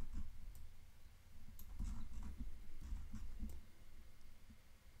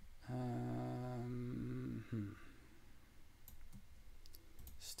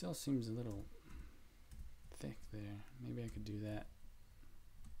 Still seems a little thick there. Maybe I could do that.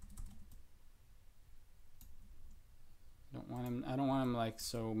 Don't I don't want him like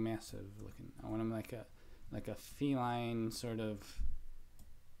so massive looking. I want him like a feline sort of.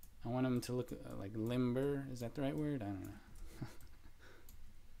 I want him to look like limber. Is that the right word? I don't know.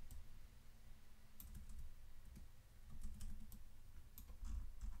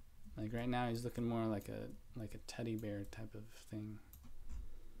 Like right now he's looking more like a teddy bear type of thing.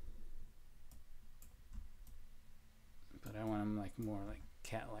 But I want him like more like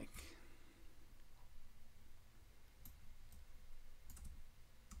cat-like.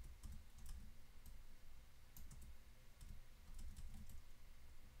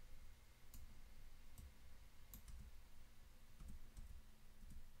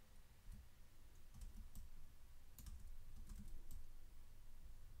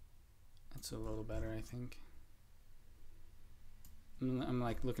 That's a little better, I think. I'm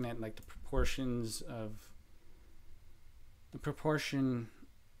like looking at like the proportion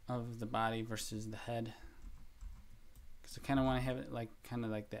of the body versus the head, because I kind of want to have it like kind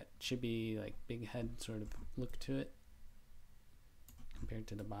of like that chibi, like big head sort of look to it compared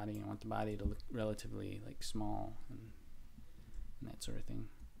to the body. I want the body to look relatively like small and that sort of thing.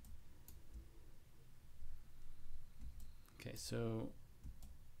 Okay, so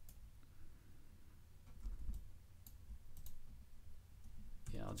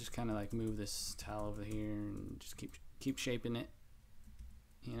yeah, I'll just kind of like move this tile over here and just keep shaping it,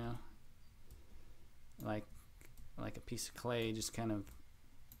 you know, like a piece of clay, just kind of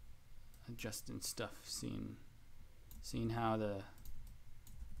adjusting stuff, seeing how the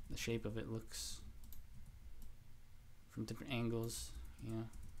shape of it looks from different angles, you know.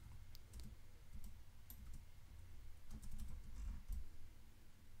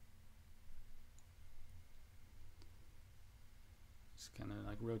 Just kind of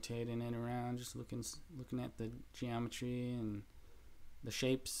like rotating it around, just looking at the geometry and the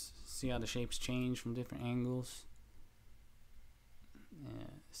shapes. See how the shapes change from different angles.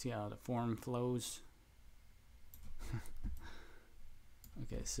 See how the form flows.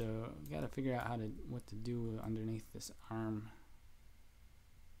 Okay, so we gotta figure out what to do underneath this arm.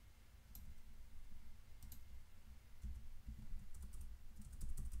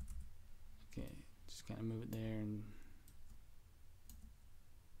 Okay, just kind of move it there and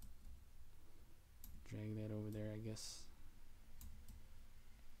drag that over there, I guess.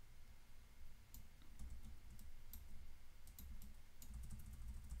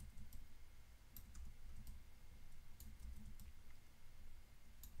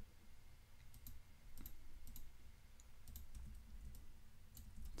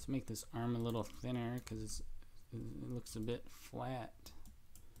 Let's make this arm a little thinner because it looks a bit flat,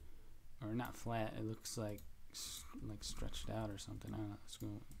 or not flat. It looks like stretched out or something. I don't know.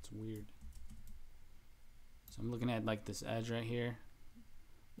 It's weird. So I'm looking at like this edge right here,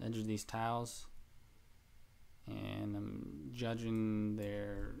 the edge of these tiles, and I'm judging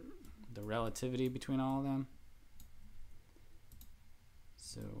the relativity between all of them.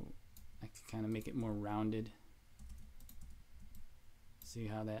 So I can kind of make it more rounded. See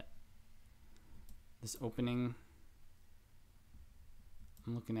how this opening,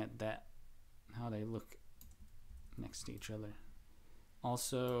 I'm looking at that, how they look next to each other.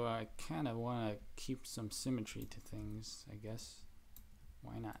 Also, I kind of want to keep some symmetry to things, I guess.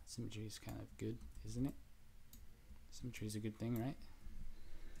 Why not? Symmetry is kind of good, isn't it? Symmetry is a good thing,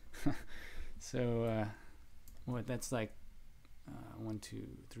 right? So, what? That's like 1, 2,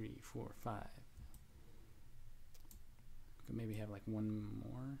 3, 4, 5. Could maybe have like one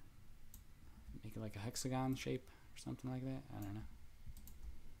more. Make it like a hexagon shape or something like that. I don't know.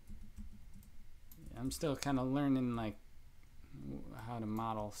 Yeah, I'm still kind of learning like how to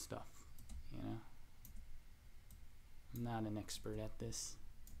model stuff, you know. I'm not an expert at this,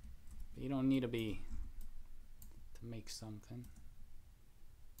 but you don't need to be to make something.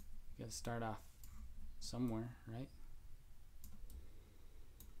 You gotta start off somewhere, right?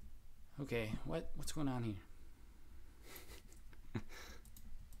 Okay, what's going on here?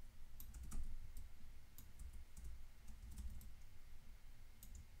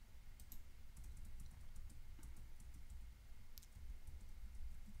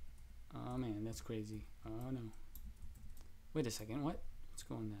 Oh man, that's crazy. Oh no. Wait a second, what's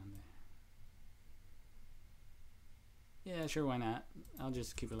going down there? Yeah, sure, why not? I'll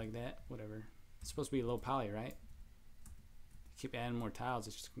just keep it like that, whatever. It's supposed to be low poly, right? Keep adding more tiles,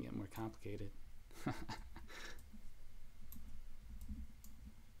 it's just gonna get more complicated.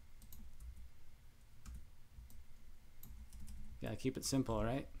 Gotta keep it simple,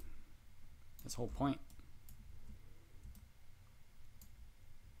 right? That's the whole point.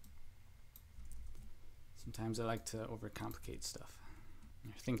 Sometimes I like to overcomplicate stuff,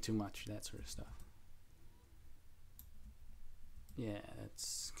 or think too much, that sort of stuff. Yeah,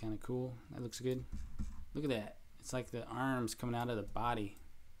 that's kind of cool. That looks good. Look at that. It's like the arms coming out of the body.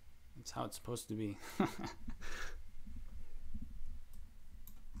 That's how it's supposed to be.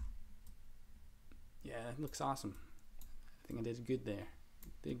 Yeah, it looks awesome. I think I did good there.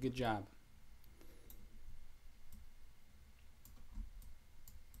 Did a good job.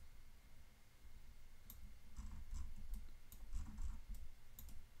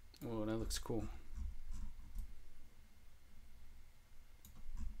 Oh, that looks cool.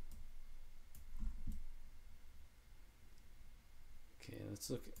 Okay, let's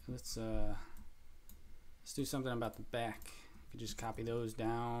do something about the back. You could just copy those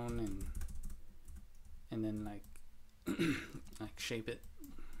down and then like like shape it.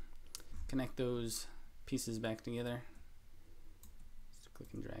 Connect those pieces back together. Just click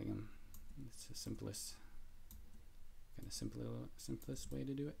and drag them. It's the simplest way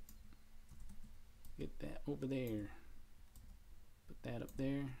to do it. Get that over there. Put that up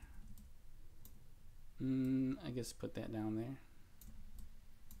there. I guess put that down there.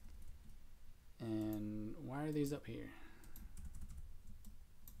 And why are these up here?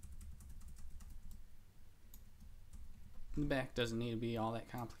 The back doesn't need to be all that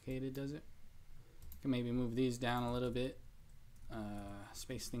complicated, does it? Can maybe move these down a little bit,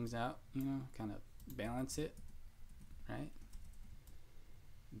 space things out, you know, kind of balance it, right?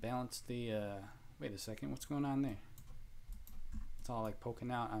 Balance the, wait a second, what's going on there? It's all like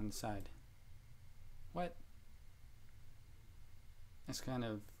poking out on the side. What? That's kind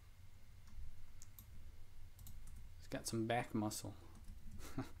of, it's got some back muscle.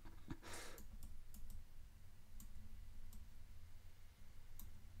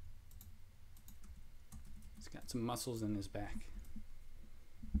 It's got some muscles in his back.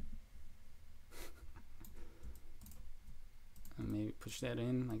 And maybe push that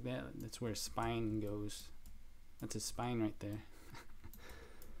in like that. That's where his spine goes. That's his spine right there.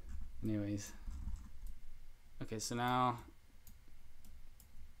 Anyways. Okay, so now,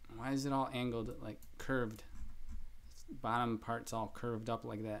 why is it all angled, like curved? Bottom part's all curved up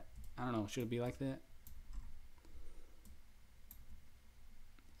like that. I don't know, should it be like that?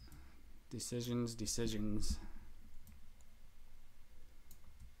 Decisions.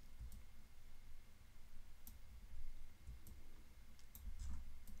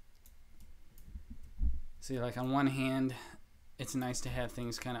 See, like on one hand, it's nice to have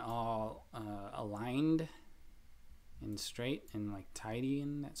things kind of all aligned and straight and like tidy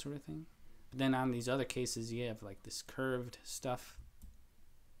and that sort of thing. But then on these other cases, you have like this curved stuff.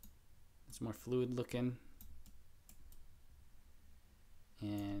 It's more fluid looking.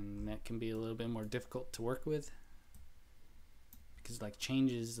 And that can be a little bit more difficult to work with. Because like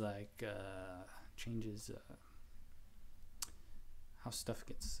changes how stuff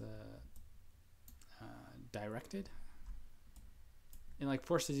gets directed. It like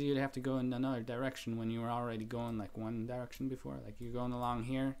forces you to have to go in another direction when you were already going like one direction before. Like you're going along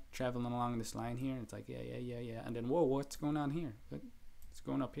here, traveling along this line here, and it's like yeah, and then whoa, what's going on here? It's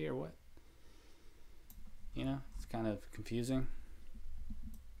going up here, what? You know, it's kind of confusing.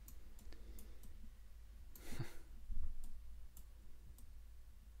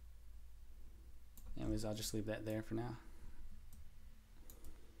 Anyways, I'll just leave that there for now.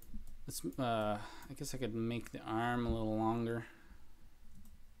 Let's I guess I could make the arm a little longer.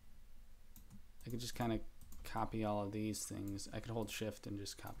 I could just kind of copy all of these things. I could hold shift and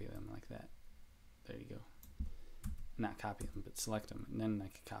just copy them like that. There you go. Not copy them, but select them, and then I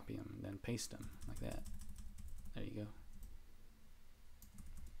could copy them and then paste them like that. There you go.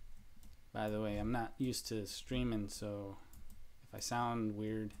 By the way, I'm not used to streaming, so if I sound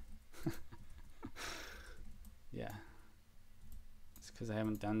weird, yeah, it's because I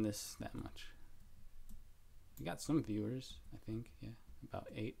haven't done this that much. We got some viewers, I think, yeah, about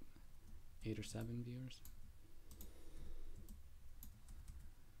 8 or 7 viewers.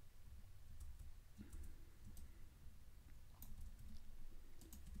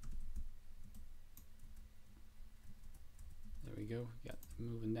 There we go. Got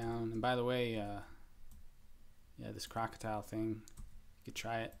moving down. And by the way, yeah, this Crocotile thing, you could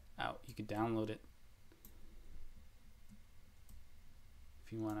try it out. You could download it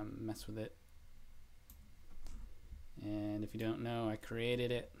if you want to mess with it. And if you don't know, I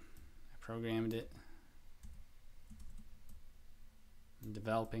created it. I programmed it. I'm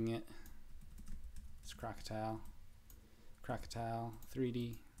developing it. It's Crocotile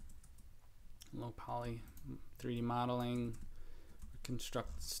 3D, low poly, 3D modeling.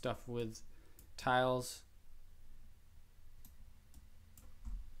 Construct stuff with tiles.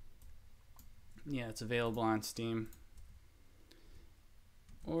 Yeah, it's available on Steam,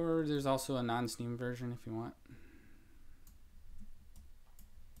 or there's also a non-Steam version if you want.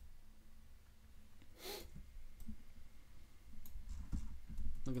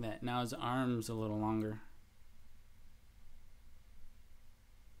 Look at that. Now his arm's a little longer.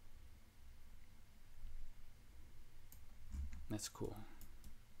 That's cool.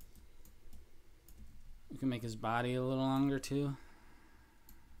 We can make his body a little longer too.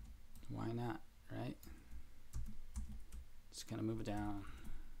 Why not, right? Just kind of move it down.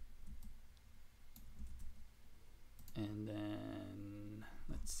 And then,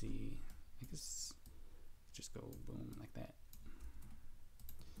 let's see. I guess just go boom like that.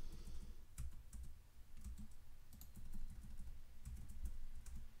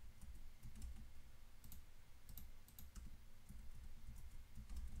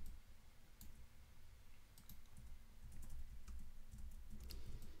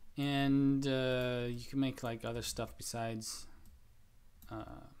 And you can make like other stuff besides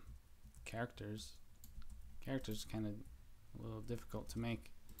characters. Characters kind of a little difficult to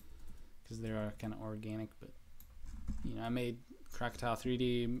make because they are kind of organic, but you know, I made Crocotile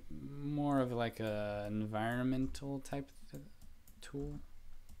 3D more of like a environmental type tool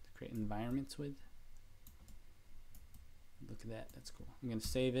to create environments with. Look at that, that's cool. I'm gonna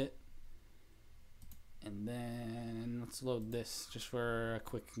save it. And then let's load this just for a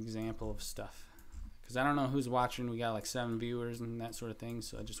quick example of stuff. Because I don't know who's watching. We got like 7 viewers and that sort of thing.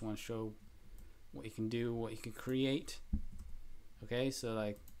 So I just want to show what you can do, what you can create. Okay, so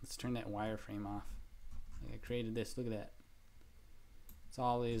like let's turn that wireframe off. Like I created this. Look at that. It's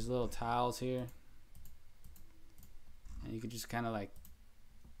all these little tiles here. And you could just kind of like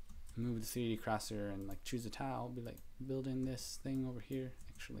move the 3D crosser and like choose a tile. Be like building this thing over here.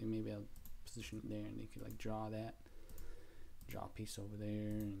 Actually, maybe I'll position it there, and you could like draw a piece over there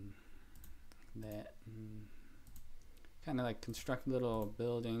and that, and kind of like construct little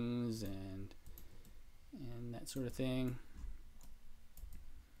buildings and that sort of thing.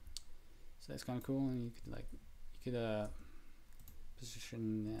 So that's kind of cool. And you could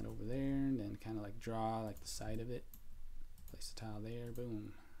position that over there, and then kind of like draw like the side of it, place the tile there,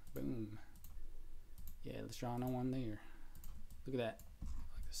 boom, boom. Yeah, let's draw another one there. Look at that.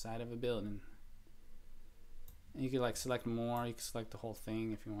 Side of a building. And you could like select more. You could select the whole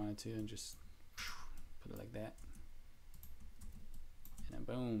thing if you wanted to, and just put it like that. And then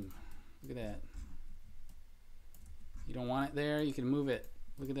boom. Look at that. You don't want it there, you can move it.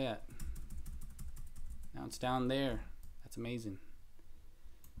 Look at that. Now it's down there. That's amazing.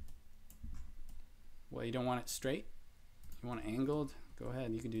 Well, you don't want it straight. You want it angled. Go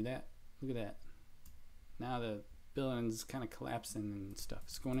ahead. You can do that. Look at that. Now the building's kind of collapsing and stuff.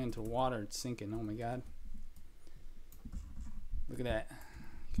 It's going into water. It's sinking. Oh my god. Look at that.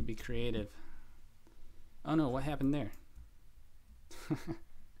 You can be creative. Oh no, what happened there?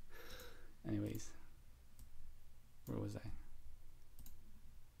 Anyways. Where was I?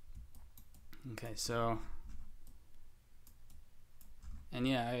 Okay, so. And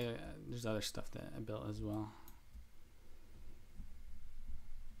yeah, there's other stuff that I built as well.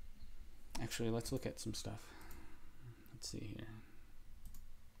 Actually, let's look at some stuff. Let's see here.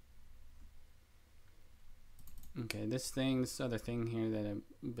 Okay, this other thing here that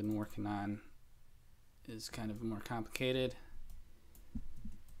I've been working on is kind of more complicated.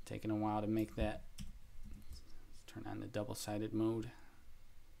 Taking a while to make that. Let's turn on the double-sided mode.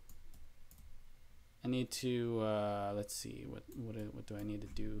 I need to let's see, what do I need to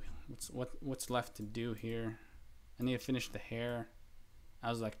do? What's left to do here? I need to finish the hair. I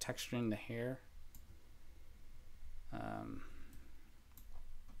was like texturing the hair.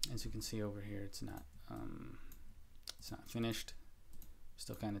 As you can see over here, it's not finished.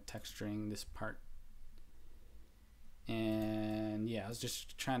 Still kind of texturing this part. And yeah, I was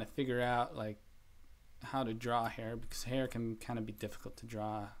just trying to figure out like how to draw hair, because hair can kind of be difficult to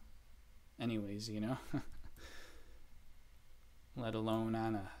draw anyways, you know. Let alone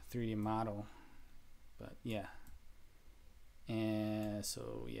on a 3D model. But yeah. And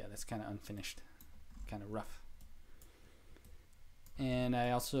so yeah, that's kind of unfinished, kind of rough. And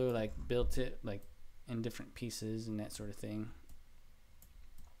I also like built it like in different pieces and that sort of thing.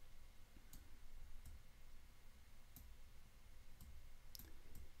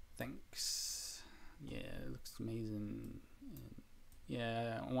 Thanks. Yeah, it looks amazing. And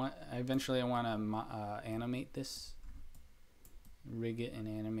yeah, eventually I want to animate this, rig it and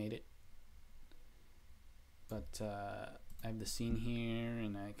animate it. But I have the scene here,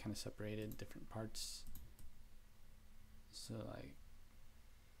 and I kind of separated different parts. So like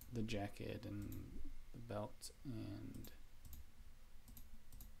the jacket and the belt and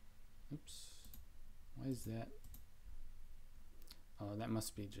oops, why is that? Oh, that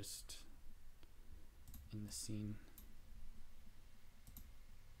must be just in the scene.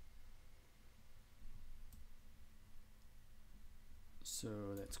 So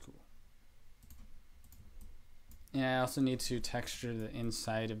that's cool. And I also need to texture the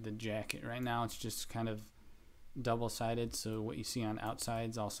inside of the jacket. Right now it's just kind of double-sided, so what you see on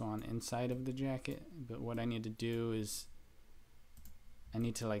outside is also on inside of the jacket. But what I need to do is I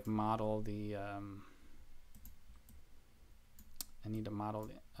need to like model the I need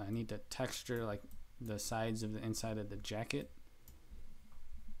to texture like the sides of the inside of the jacket.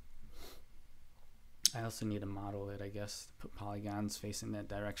 I also need to model it, I guess, put polygons facing that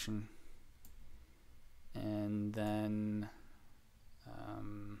direction. And then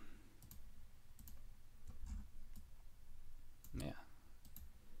yeah,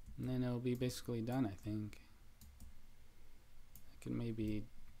 and then it'll be basically done, I think. I could maybe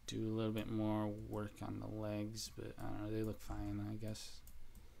do a little bit more work on the legs, but I don't know, they look fine, I guess.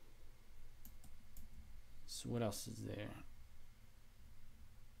 So what else is there?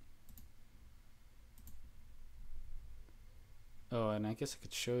 Oh, and I guess I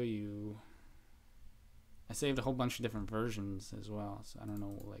could show you, I saved a whole bunch of different versions as well, so I don't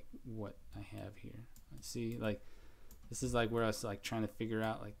know like what I have here. Let's see, like this is like where I was like trying to figure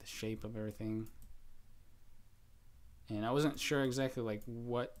out like the shape of everything, and I wasn't sure exactly like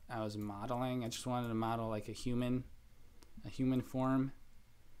what I was modeling. I just wanted to model like a human form,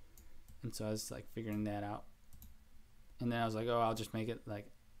 and so I was like figuring that out. And then I was like, oh, I'll just make it like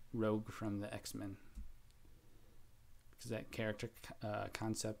Rogue from the X-Men, because that character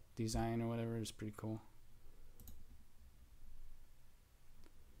concept design or whatever is pretty cool.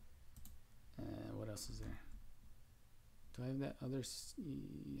 What else is there? Do I have that other?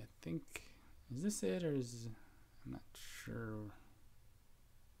 I think, is this it, or is, I'm not sure.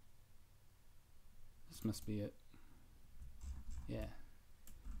 This must be it. Yeah.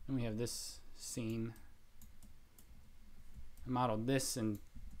 And we have this scene. I modeled this in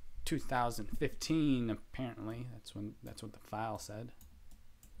 2015, apparently. That's what the file said.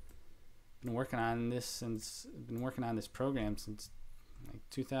 Been working on this program since like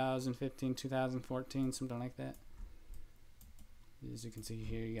 2015, 2014, something like that. As you can see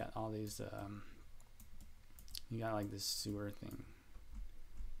here, you got all these you got like this sewer thing.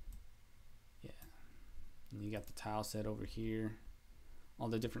 Yeah. And you got the tile set over here, all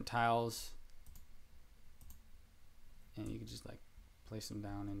the different tiles, and you can just like place them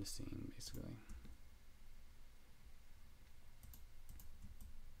down in the scene basically.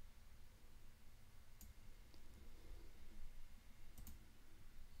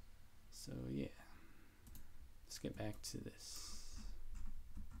 So yeah, let's get back to this.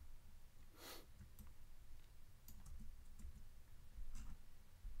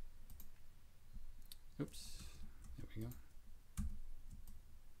 Oops, there we go.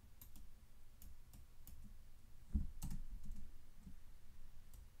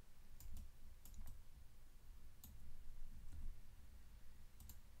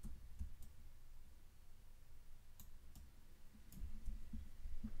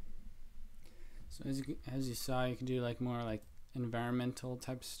 So as you saw, you can do like more like environmental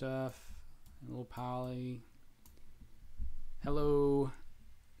type stuff, a little poly. Hello,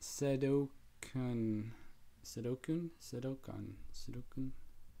 Sedokun.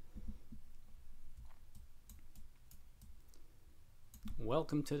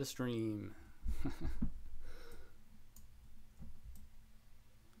 Welcome to the stream.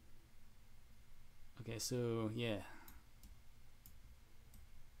 Okay, so yeah,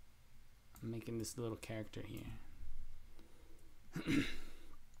 I'm making this little character here.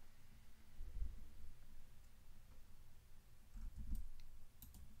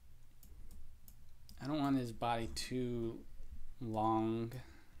 I don't want his body too long,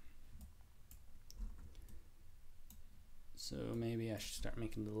 so maybe I should start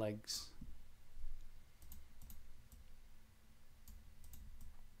making the legs.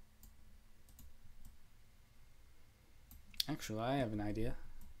 Actually, I have an idea.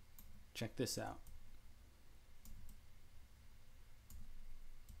 Check this out.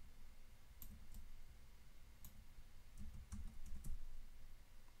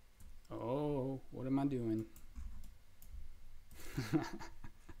 Oh, what am I doing?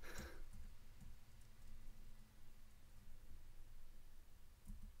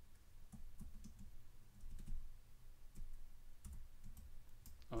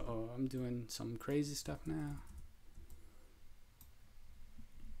 Uh-oh, I'm doing some crazy stuff now.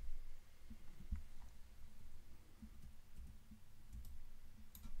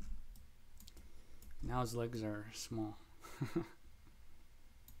 Now his legs are small.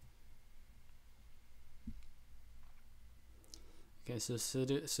 Okay, so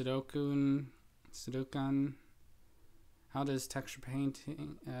Sudokan. How does texture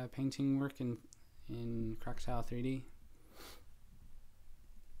painting work in Crocotile 3D?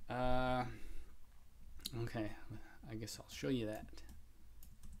 Okay, I guess I'll show you that.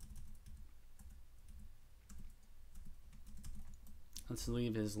 Let's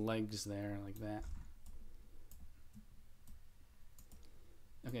leave his legs there like that.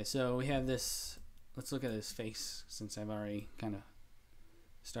 Okay, so we have this. Let's look at his face, since I've already kind of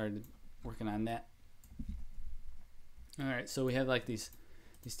started working on that. Alright, so we have like these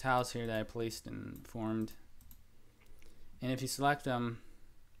tiles here that I placed and formed. And if you select them,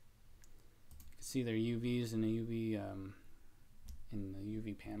 you can see their UVs in the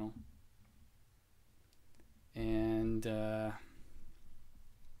UV panel. And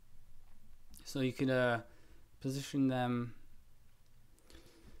so you could position them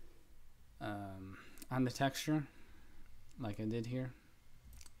on the texture like I did here.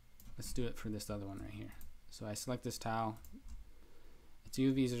 Let's do it for this other one right here. So I select this tile. Its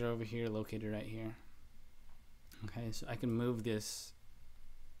UVs are over here, located right here. Okay, so I can move this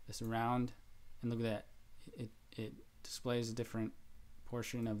around, and look at that. It displays a different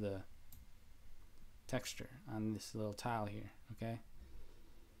portion of the texture on this little tile here. Okay.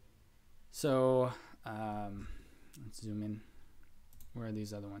 So let's zoom in. Where are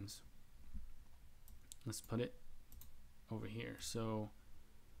these other ones? Let's put it over here. So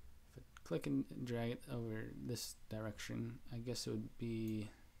if I click and drag it over this direction, I guess it would be,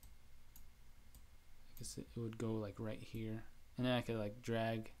 I guess it would go like right here, and then I could like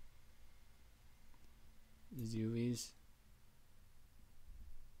drag these UVs.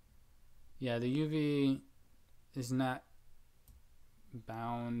 Yeah, the UV is not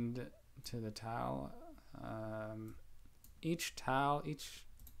bound to the tile. Each tile, each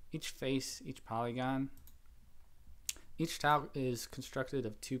face, each polygon, each tile is constructed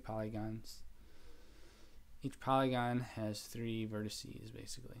of 2 polygons. Each polygon has 3 vertices,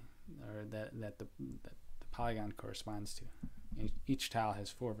 basically, or that the polygon corresponds to. Each tile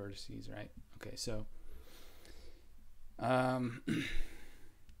has 4 vertices, right? Okay, so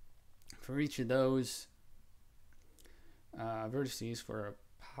for each of those vertices for a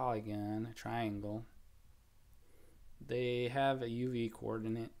polygon, a triangle, they have a UV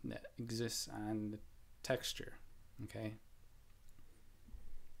coordinate that exists on the texture. Okay,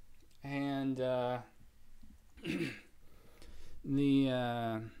 and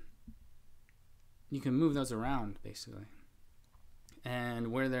you can move those around basically,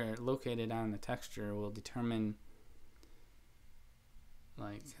 and where they're located on the texture will determine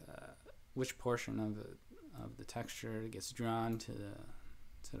like which portion of the texture gets drawn to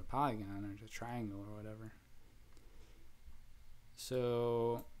the polygon or the triangle or whatever.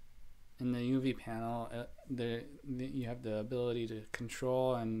 So in the UV panel, you have the ability to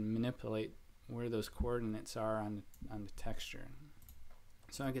control and manipulate where those coordinates are on the texture.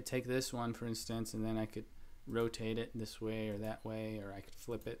 So I could take this one, for instance, and then I could rotate it this way or that way, or I could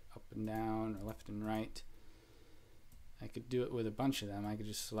flip it up and down or left and right. I could do it with a bunch of them. I could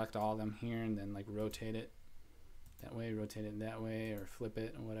just select all of them here and then like rotate it that way, rotate it that way, or flip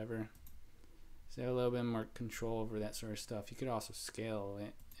it or whatever. So you have a little bit more control over that sort of stuff. You could also scale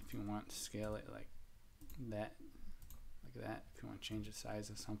it if you want to scale it like that, if you want to change the size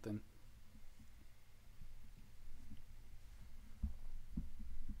of something.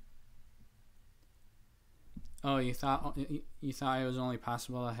 Oh, you thought it was only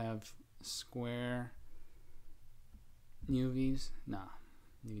possible to have square UVs? No,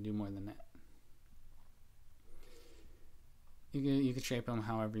 you can do more than that. You could shape them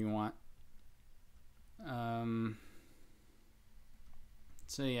however you want.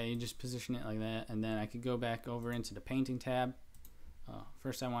 So yeah, you just position it like that, and then I could go back over into the painting tab.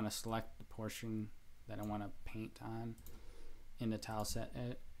 First I want to select the portion that I want to paint on in the tile set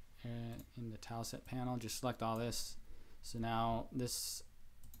panel. Just select all this. So now this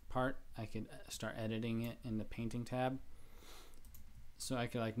part I could start editing it in the painting tab. So I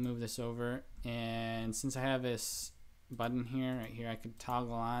could like move this over, and since I have this button here, right here, I could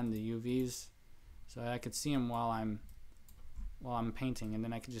toggle on the UVs so I could see them while I'm painting, and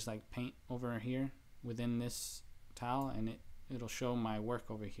then I could just like paint over here within this tile, and it'll show my work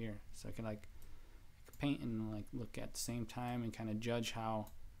over here. So I could paint and like look at the same time and kind of judge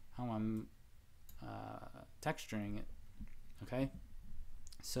how I'm texturing it. Okay,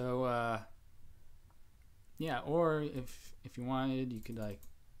 so yeah, or if you wanted, you could like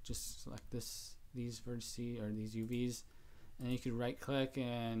just select these vertices or these UVs, and then you could right click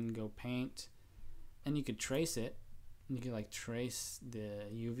and go paint, and you could trace it. You could like trace the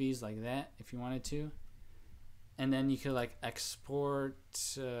UVs like that if you wanted to, and then you could like export.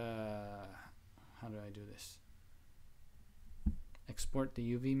 How do I do this? Export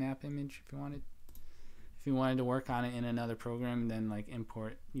the UV map image if you wanted. if you wanted to work on it in another program, then like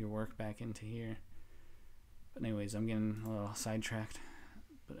import your work back into here. But anyways, I'm getting a little sidetracked.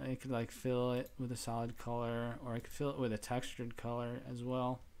 But I could like fill it with a solid color, or I could fill it with a textured color as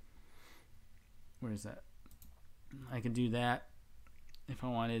well. Where is that? I could do that if I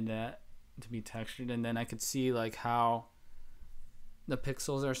wanted that to be textured, and then I could see like how the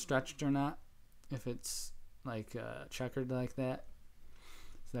pixels are stretched or not, if it's like checkered like that.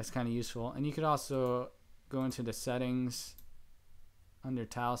 So that's kind of useful. And you could also go into the settings under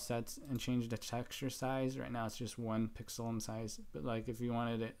tile sets and change the texture size. Right now it's just 1 pixel in size, but like if you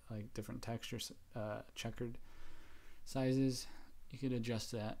wanted it like different textures, checkered sizes, you could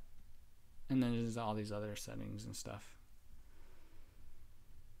adjust that. And then there's all these other settings and stuff.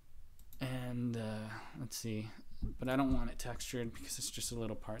 And let's see, but I don't want it textured because it's just a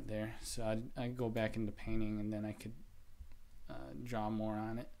little part there. So I'd go back into painting, and then I could draw more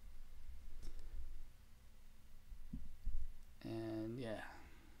on it. And yeah,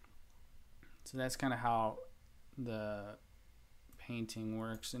 so that's kind of how the painting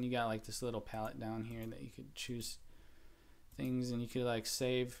works. And you got like this little palette down here that you could choose things, and you could like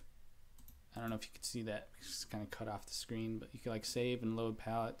save. I don't know if you could see that because it's kind of cut off the screen, but you could like save and load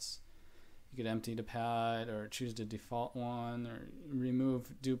palettes. You could empty the palette or choose the default one, or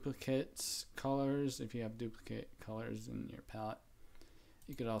remove duplicates colors if you have duplicate colors in your palette.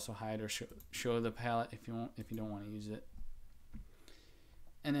 You could also hide or show the palette if you don't want to use it.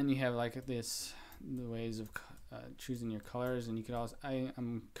 And then you have like the ways of choosing your colors, and you could also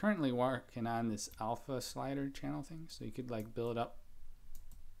I'm currently working on this alpha slider channel thing, so you could like build up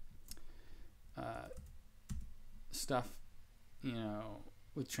stuff, you know,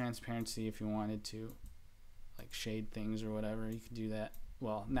 with transparency if you wanted to, like shade things or whatever. You could do that.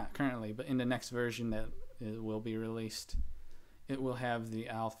 Well, not currently, but in the next version that it will be released, it will have the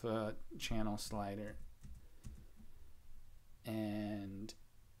alpha channel slider. And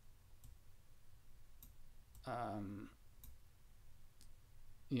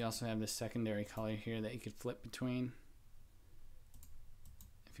you also have the secondary color here that you could flip between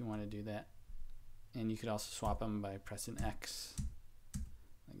if you want to do that. And you could also swap them by pressing X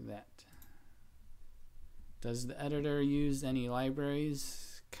like that. Does the editor use any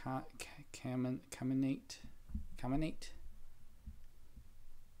libraries? Caminate?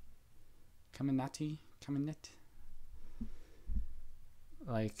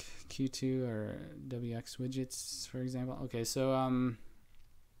 Like Q2 or WX widgets, for example. Okay, so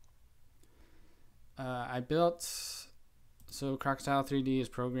I built, so Crocotile 3D is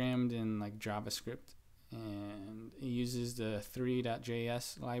programmed in like JavaScript, and it uses the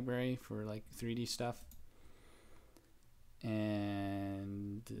 3.js library for like 3D stuff,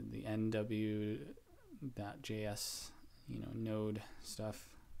 and the nw.js, you know, node stuff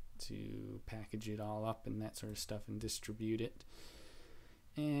to package it all up and that sort of stuff and distribute it.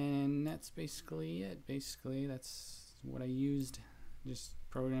 And that's basically it. Basically, that's what I used. Just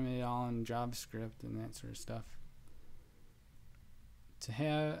programming it all in JavaScript and that sort of stuff. To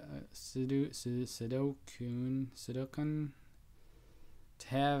have Sudoku, to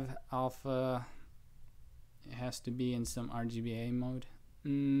have alpha, it has to be in some RGBA mode.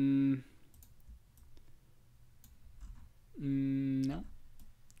 No,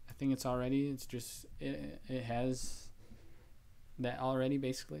 I think it's already. It's just it has that already.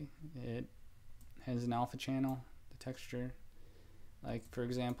 Basically, it has an alpha channel, the texture. Like for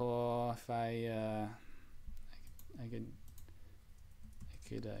example, if I could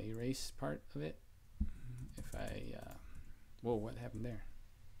erase part of it. If I whoa, what happened there?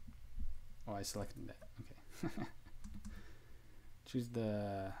 Oh, I selected that. Okay. Choose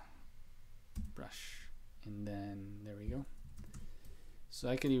the brush, and then there we go. So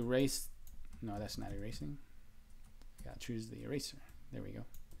I could erase. No, that's not erasing. I gotta choose the eraser. There we go.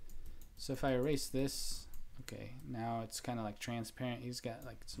 So if I erase this, okay, now it's kind of like transparent. He's got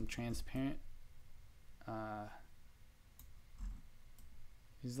like some transparent.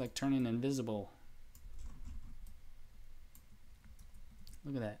 He's like turning invisible.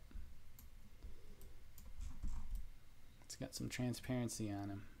 Look at that. It's got some transparency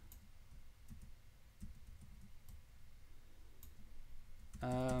on him.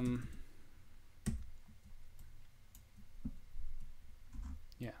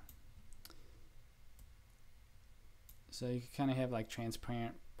 Yeah. So you can kind of have like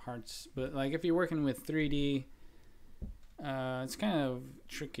transparent parts, but like if you're working with 3D, it's kind of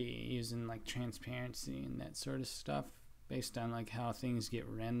tricky using like transparency and that sort of stuff based on like how things get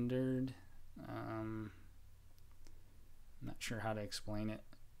rendered. I'm not sure how to explain it,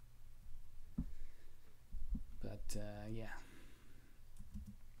 but yeah,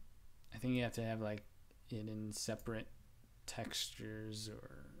 I think you have to have like it in separate textures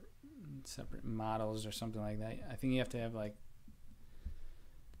or separate models or something like that. I think you have to have like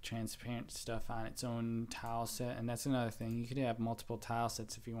transparent stuff on its own tile set, and that's another thing. You could have multiple tile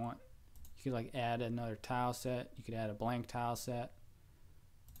sets if you want. You could like add another tile set. You could add a blank tile set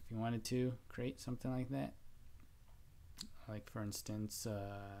if you wanted to create something like that. Like for instance,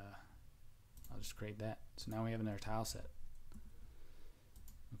 I'll just create that. So now we have another tile set.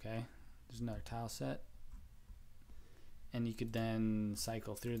 Okay, there's another tile set, and you could then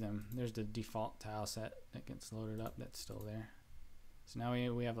cycle through them. There's the default tile set that gets loaded up. That's still there. So now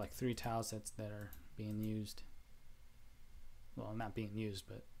we have like 3 tile sets that are being used. Well, not being used,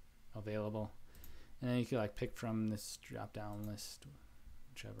 but available. And then you could like pick from this drop down list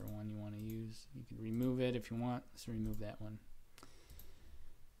whichever one you want to use. You could remove it if you want. Let's remove that one.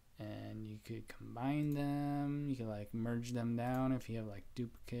 And you could combine them. You could like merge them down if you have like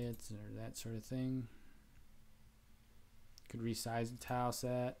duplicates or that sort of thing. You could resize the tile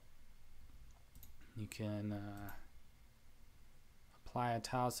set. You can apply a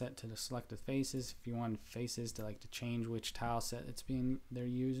tile set to the selected faces. If you want faces to change which tile set they're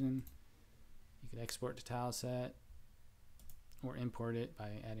using, you could export the tile set or import it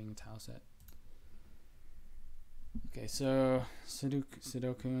by adding a tile set. Okay, so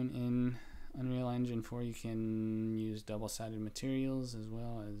Sudoku in Unreal Engine 4, you can use double-sided materials as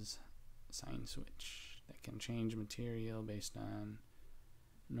well as sign switch that can change material based on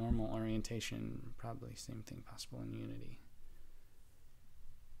normal orientation. Probably same thing possible in Unity.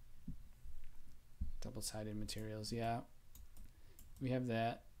 Double-sided materials, yeah, we have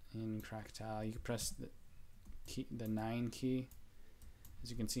that in Crocotile. You can press the 9 key. As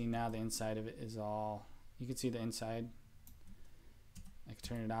you can see now, the inside of it is all, you can see the inside. I can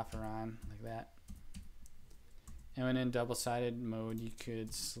turn it off or on like that. And when in double-sided mode, you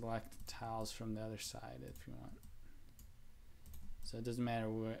could select tiles from the other side if you want. So it doesn't matter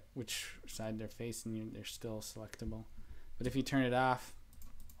which side they're facing, they're still selectable. But if you turn it off,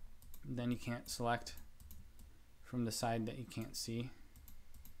 then you can't select from the side that you can't see. You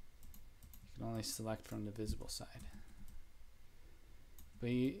can only select from the visible side. But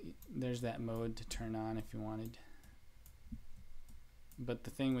there's that mode to turn on if you wanted. But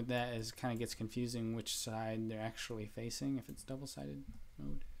the thing with that is it kind of gets confusing which side they're actually facing if it's double-sided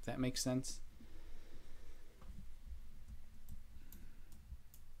mode, if that makes sense.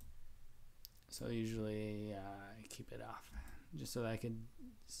 So usually I keep it off just so that I could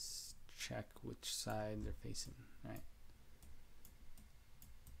check which side they're facing, right?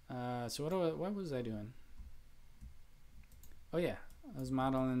 So what was I doing? Oh yeah, I was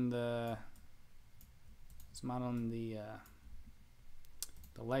modeling the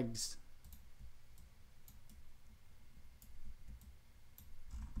legs.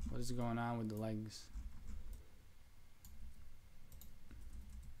 What is going on with the legs?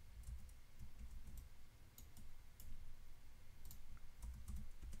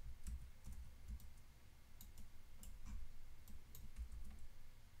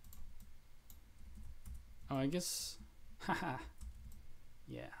 Oh, I guess, haha,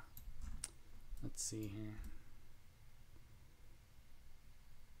 yeah. Let's see here.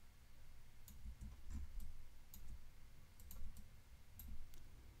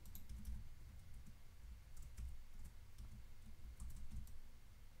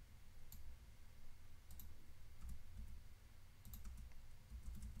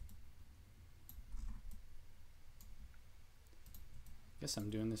 Guess I'm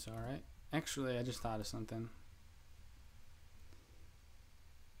doing this all right. Actually, I just thought of something.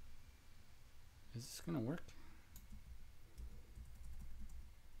 Is this gonna work?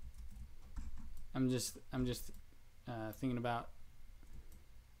 I'm just thinking about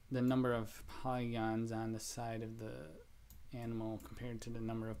the number of polygons on the side of the animal compared to the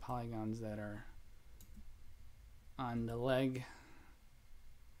number of polygons that are on the leg.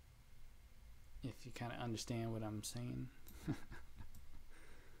 If you kind of understand what I'm saying.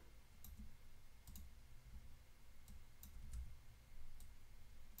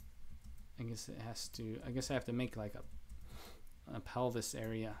 I guess it has to, I guess I have to make like a pelvis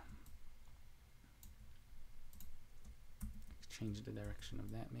area. Change the direction of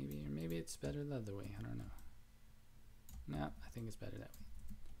that maybe, or maybe it's better the other way, I don't know. No, I think it's better that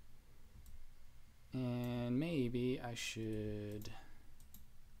way. And maybe I should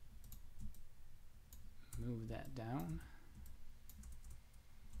move that down.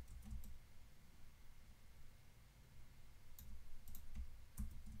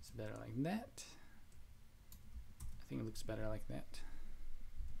 Better like that. I think it looks better like that.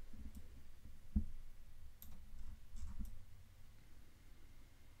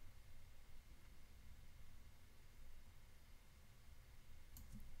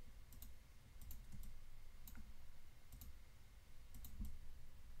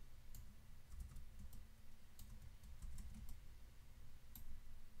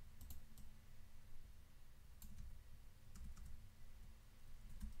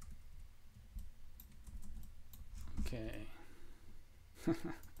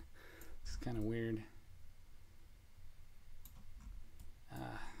 It's kind of weird.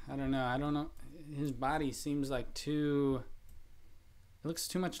 I don't know. I don't know. His body seems like too... It looks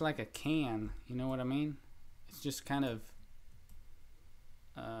too much like a can. You know what I mean? It's just kind of...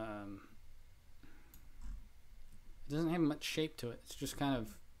 it doesn't have much shape to it. It's just kind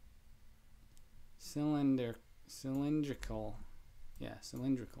of cylindrical. Yeah,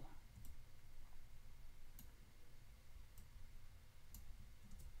 cylindrical.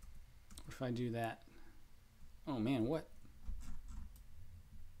 What if I do that? Oh man, what?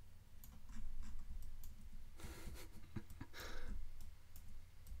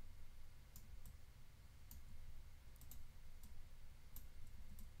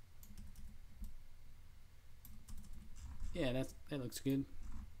 Yeah, that looks good,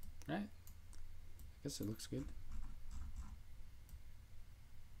 right? I guess it looks good.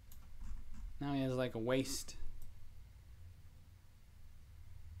 Now he has like a waist.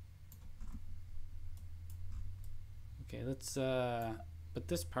 Okay, let's but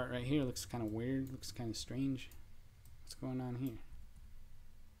this part right here looks kind of weird, looks kind of strange. What's going on here?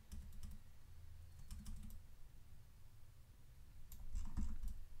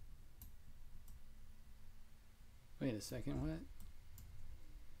 Wait a second, what?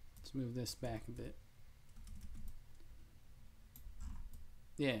 Let's move this back a bit.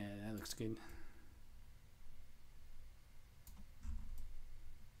 Yeah, that looks good.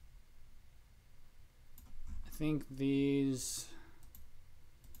 I think these,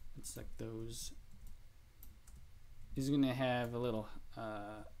 it's like those. He's gonna have a little,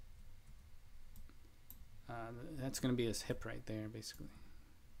 that's gonna be his hip right there, basically.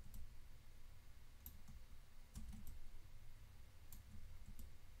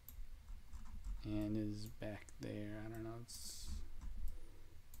 And his back there, I don't know, what's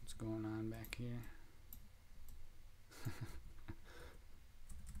going on back here.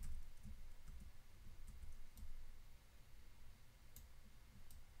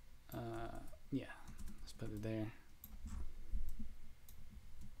 Yeah, let's put it there.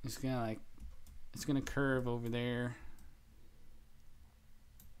 It's gonna like, it's gonna curve over there.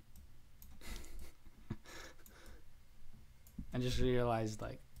 I just realized,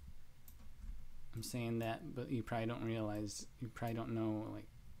 like, I'm saying that, but you probably don't realize, you probably don't know like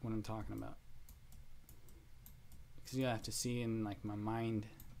what I'm talking about, because you have to see in like my mind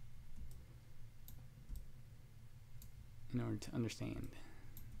in order to understand.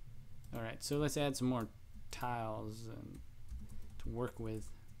 All right, so let's add some more tiles to work with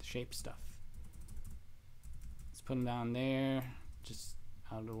the shape stuff. Let's put them down there, just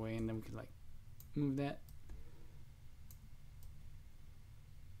out of the way, and then we could like move that.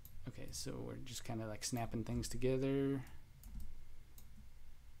 Okay, so we're just kind of like snapping things together.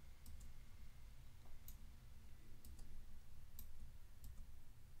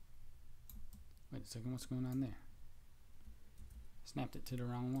 Wait a second, what's going on there? Snapped it to the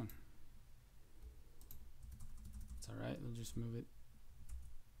wrong one. It's alright, we'll just move it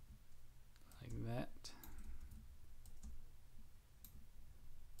like that.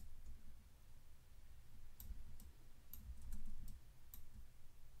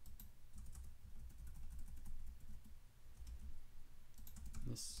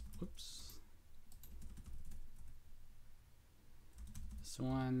 This, whoops. This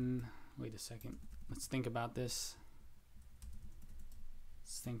one, wait a second. Let's think about this.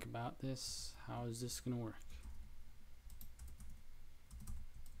 Let's think about this. How is this gonna work?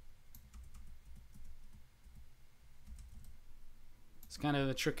 It's kind of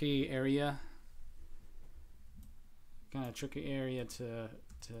a tricky area. Kind of tricky area to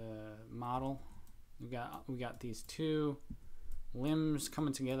model. We got these two limbs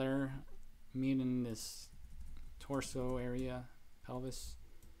coming together, meeting this torso area, pelvis.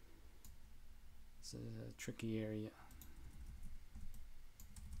 It's a tricky area.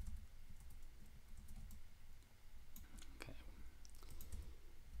 Okay.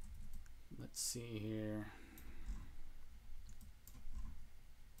 Let's see here.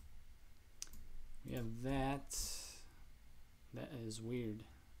 We have that. That is weird.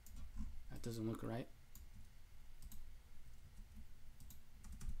 That doesn't look right.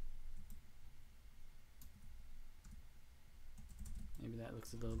 Maybe that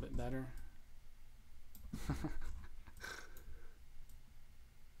looks a little bit better.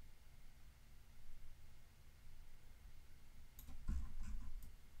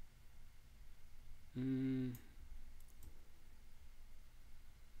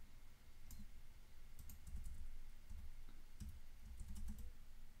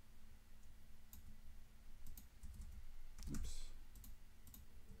 Oops.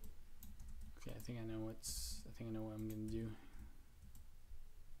 Okay, I think I know what I'm gonna do.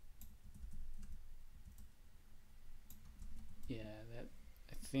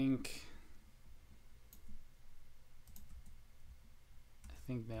 think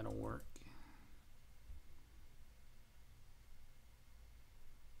that'll work.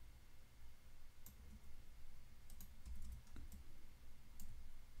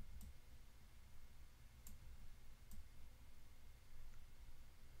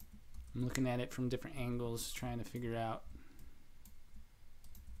 I'm looking at it from different angles, trying to figure out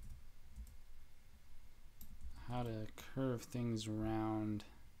how to curve things around.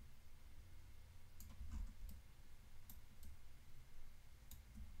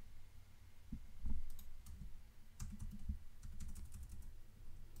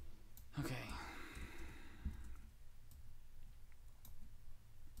 Okay.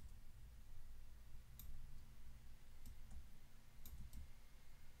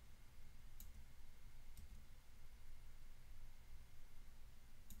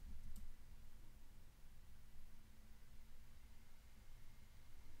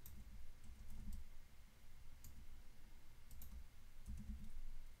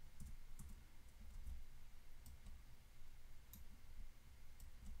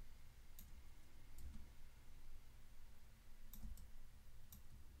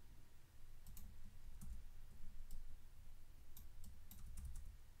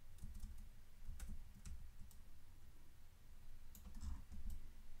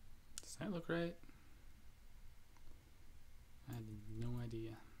 Does that look right? I had no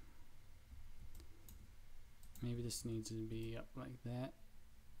idea. Maybe this needs to be up like that.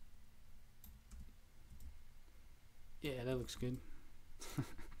 Yeah, that looks good.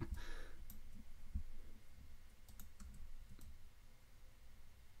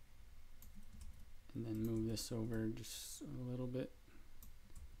 And then move this over just a little bit.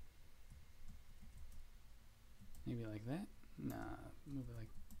 Maybe like that? Nah, move it like...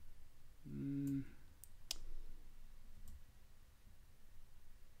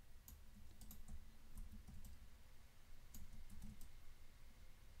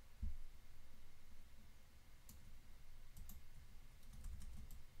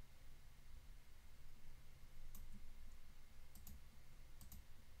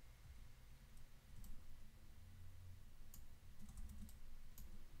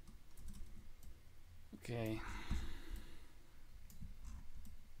 Okay.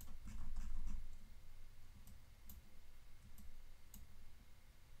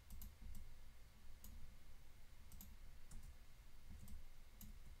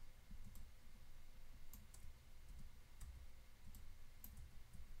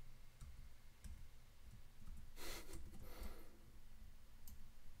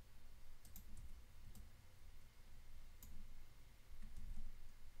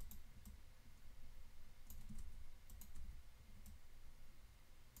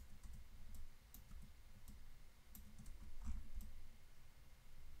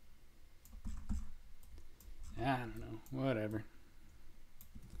 I don't know, whatever.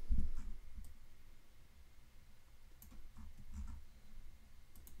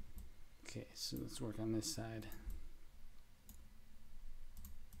 Okay, so let's work on this side.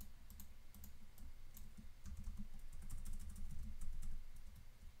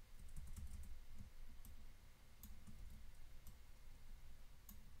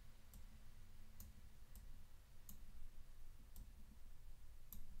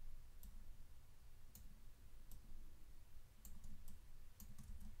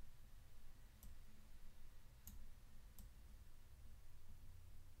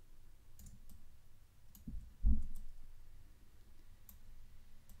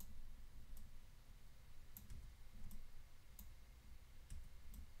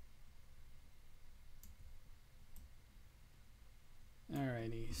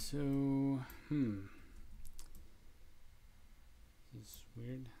 Alrighty, so, this is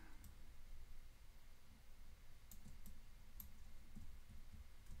weird.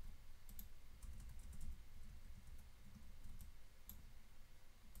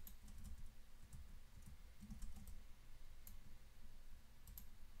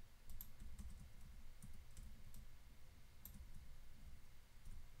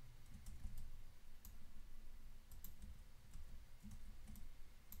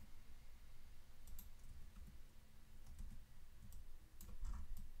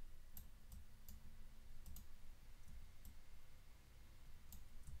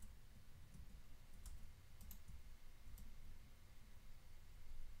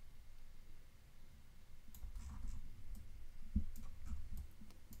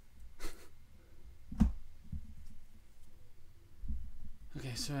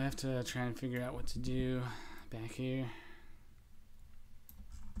 Okay, so I have to try and figure out what to do back here.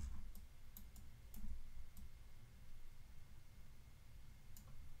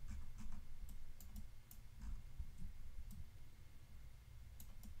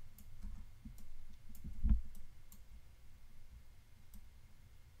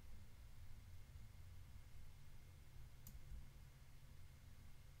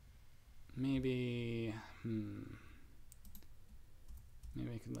 maybe,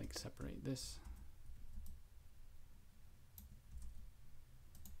 maybe I could like separate this.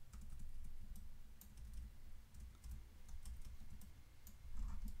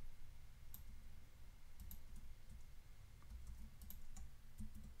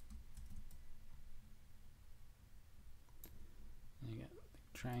 And you got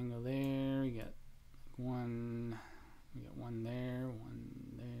the triangle there. We got one. We got one there, one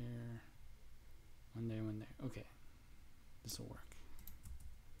there, one there, one there. Okay, this will work.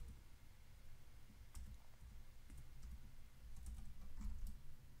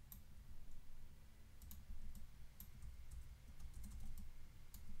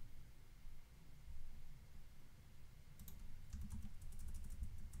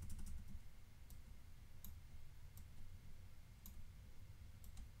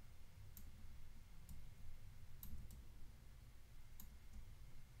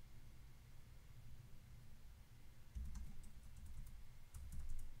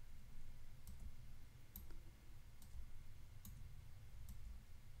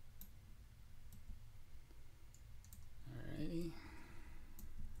 Alrighty.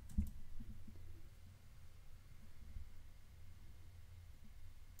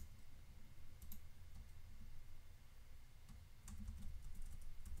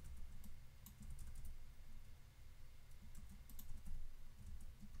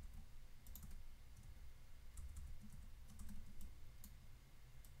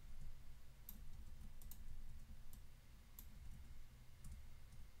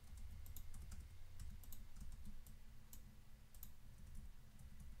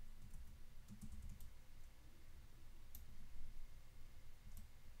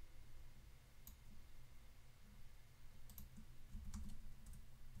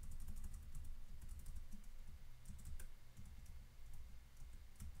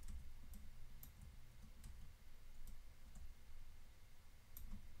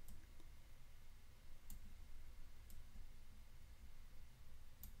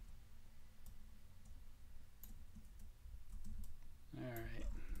 Alright.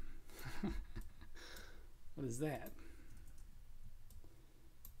 What is that?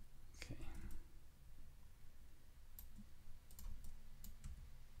 Okay.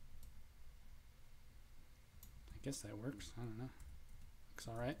 I guess that works. I don't know. Looks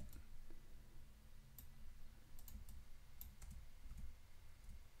alright.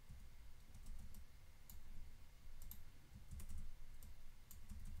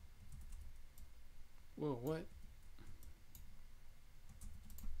 Whoa, what?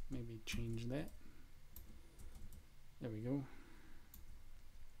 Maybe change that. There we go.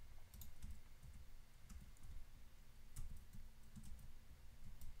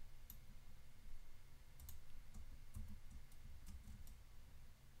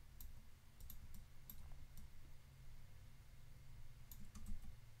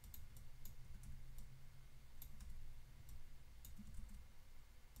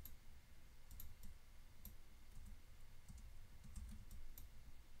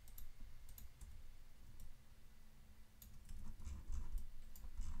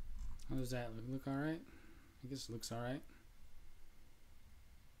 How does that look? Look alright? I guess it looks alright.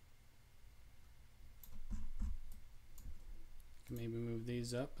 Can maybe move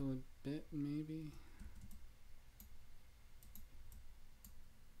these up a little bit, maybe.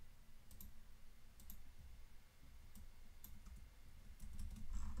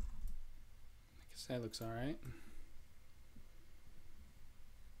 I guess that looks alright.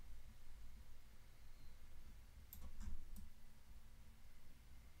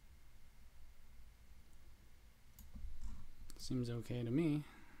 Seems okay to me.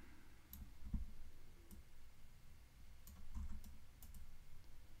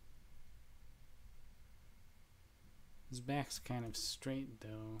 His back's kind of straight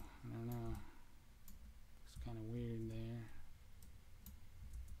though. I don't know. Looks kind of weird there.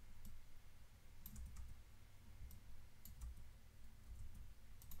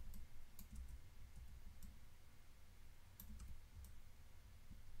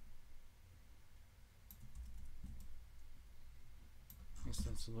 Guess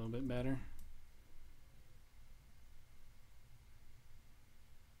that's a little bit better.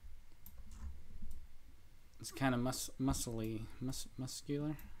 It's kind of muscly,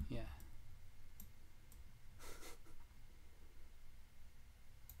 muscular. Yeah.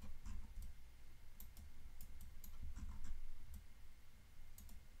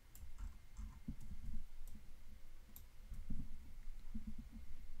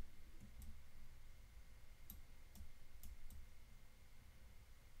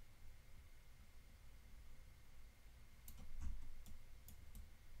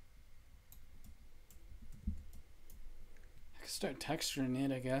 start texturing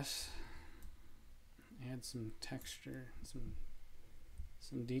it, I guess. Add some texture,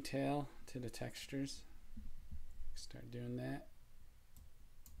 some detail to the textures. Start doing that.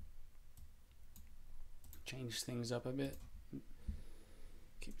 Change things up a bit.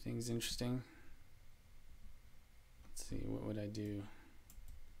 Keep things interesting. Let's see, what would I do?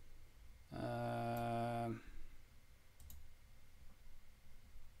 I'm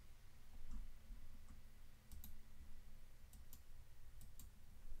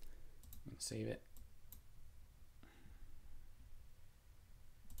gonna save it.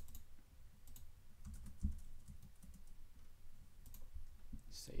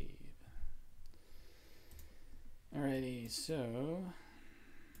 Save. Alrighty, so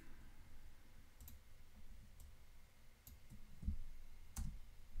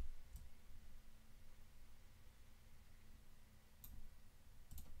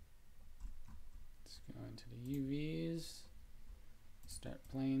let's go into the UVs. Start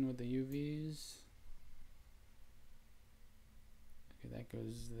playing with the UVs. Okay, that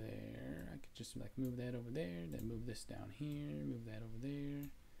goes there. I could just like move that over there, then move this down here, move that over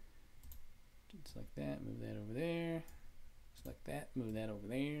there. Just like that, move that over there. Just like that, move that over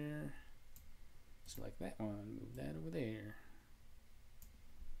there. Select that one, move that over there.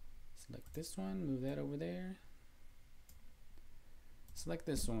 Select this one, move that over there. Select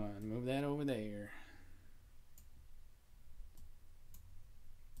this one, move that over there.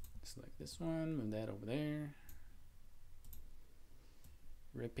 Select this one, move that over there.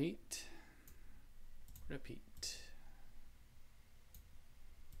 Repeat. Repeat.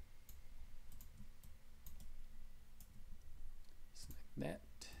 Select that,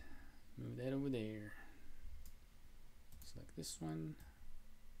 move that over there. Select this one,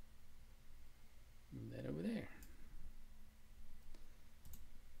 move that over there.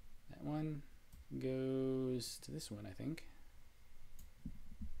 That one goes to this one, I think.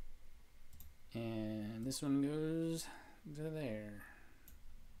 And this one goes to there.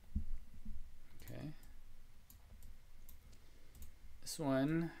 Okay. This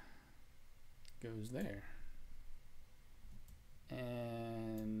one goes there.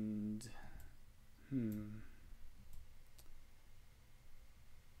 And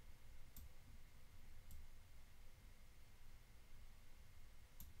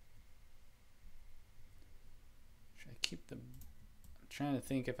should I keep the, I'm trying to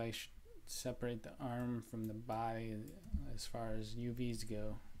think if I should separate the arm from the body as far as UVs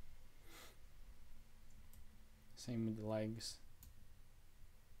go. Same with the legs.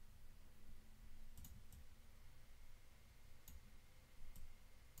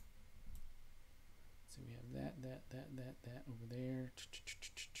 So we have that over there.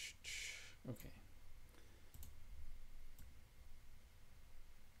 Okay.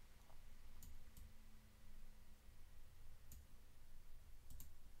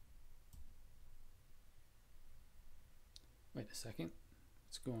 Wait a second.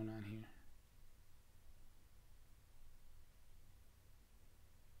 What's going on here?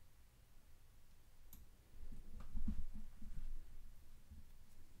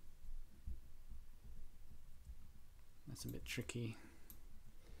 That's a bit tricky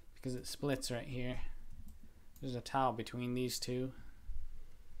because it splits right here. There's a tile between these two.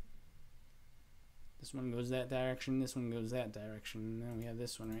 This one goes that direction, this one goes that direction, and then we have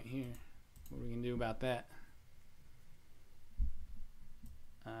this one right here. What are we gonna do about that?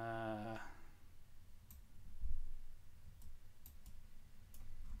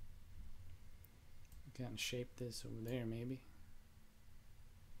 Kind of shape this over there maybe,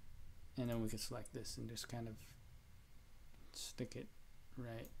 and then we could select this and just kind of stick it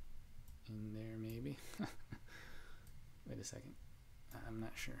right in there maybe. Wait a second, I'm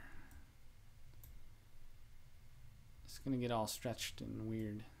not sure. It's gonna get all stretched and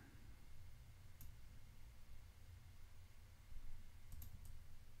weird.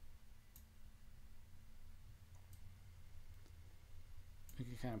 We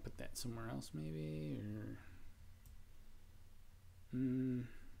could kind of put that somewhere else maybe, or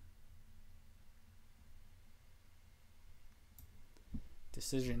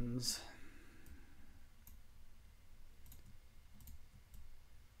decisions.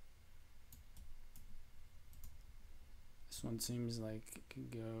 This one seems like it could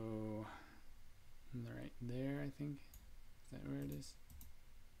go right there, I think. Is that where it is?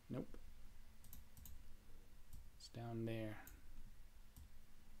 Nope. It's down there.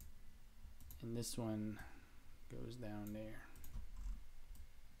 And this one goes down there.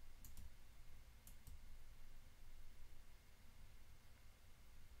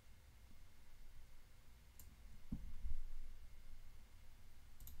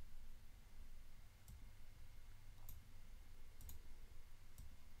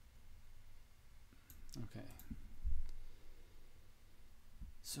 Okay.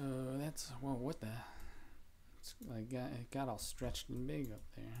 So that's, whoa, what the? It's like it got all stretched and big up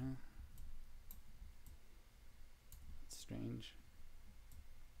there, huh? That's strange.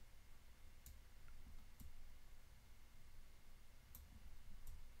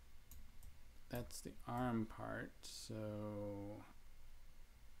 That's the arm part, so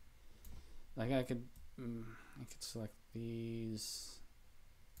like I could select these,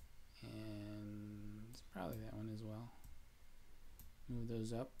 and probably that one as well. Move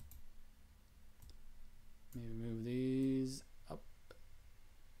those up. Maybe move these up.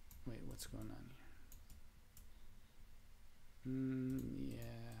 Wait, what's going on here?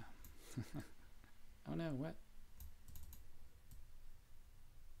 Yeah. Oh no, what?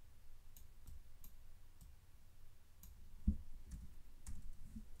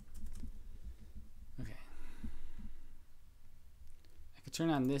 Okay. I could turn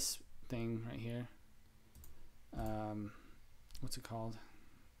on this thing right here. What's it called?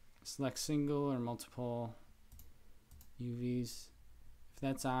 Select single or multiple UVs. If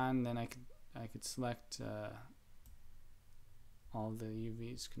that's on, then I could select all the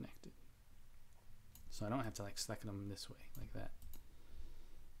UVs connected. So I don't have to like select them this way, like that.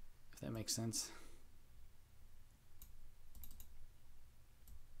 If that makes sense.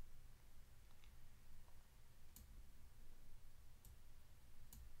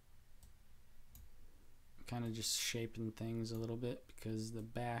 Kind of just shaping things a little bit because the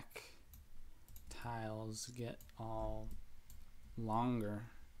back tiles get all longer.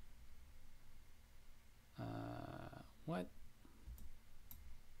 What?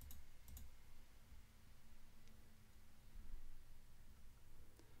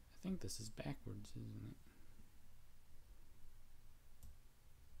 I think this is backwards, isn't it?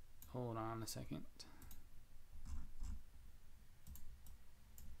 Hold on a second.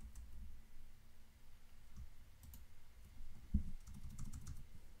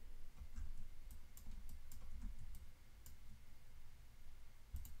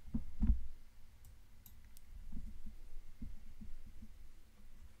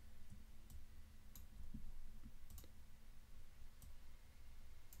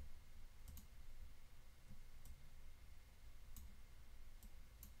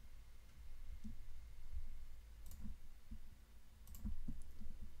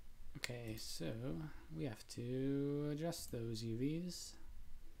 Okay, so we have to adjust those UVs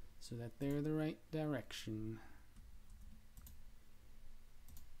so that they're the right direction.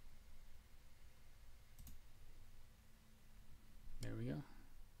 There we go.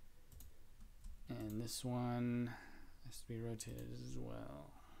 And this one has to be rotated as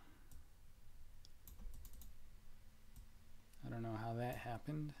well. I don't know how that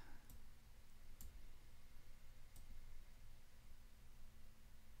happened.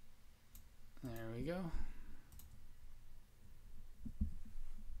 There we go.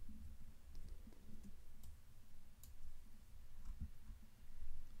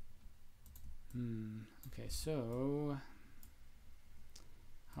 Okay, so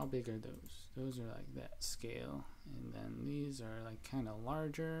how big are those? Those are like that scale, and then these are like kind of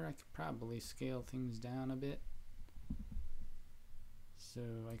larger. I could probably scale things down a bit. So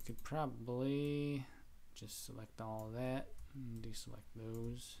I could probably just select all of that and deselect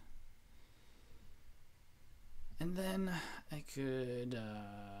those. And then I could,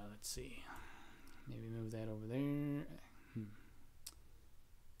 let's see, maybe move that over there. I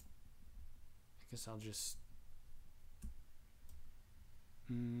guess I'll just,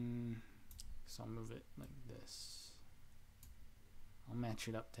 I'll move it like this. I'll match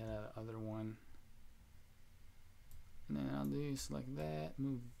it up to that other one. And then I'll do select that,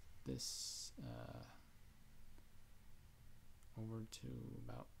 move this over to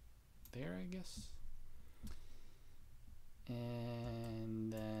about there, I guess.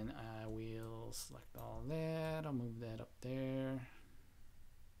 And then I will select all that. I'll move that up there.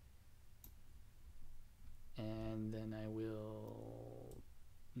 And then I will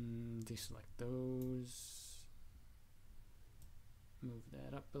deselect those. Move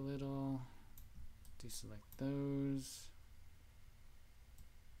that up a little. Deselect those.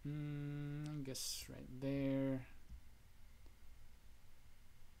 I guess right there.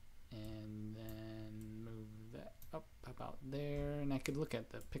 And then move that up about there. And I could look at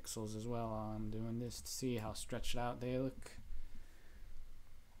the pixels as well while I'm doing this to see how stretched out they look.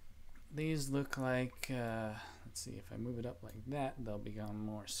 These look like, let's see, if I move it up like that, they'll become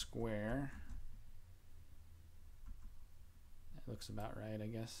more square. That looks about right, I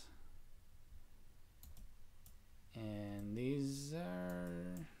guess. And these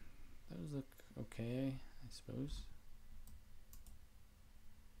those look okay, I suppose.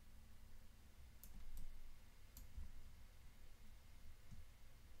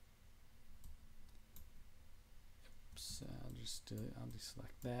 I'll just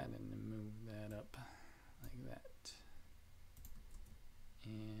select that and then move that up like that.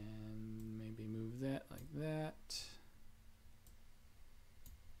 And maybe move that like that.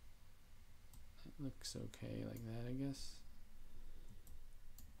 It looks okay like that, I guess.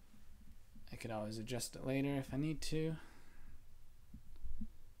 I could always adjust it later if I need to.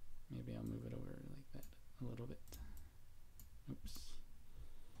 Maybe I'll move it over like that a little bit. Oops.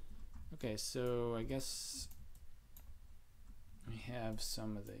 Okay, so I guess we have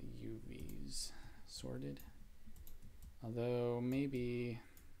some of the UVs sorted. Although maybe,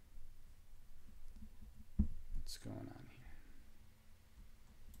 what's going on here?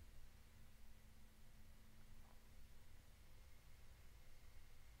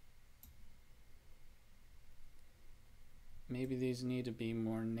 Maybe these need to be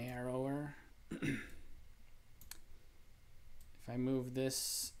more narrower. If I move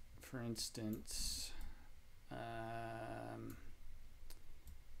this, for instance,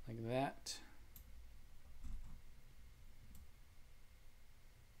 like that.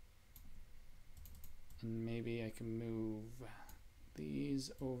 And maybe I can move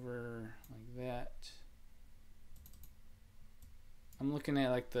these over like that. I'm looking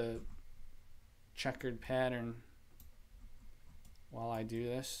at like the checkered pattern while I do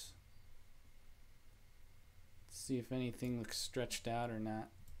this. See if anything looks stretched out or not.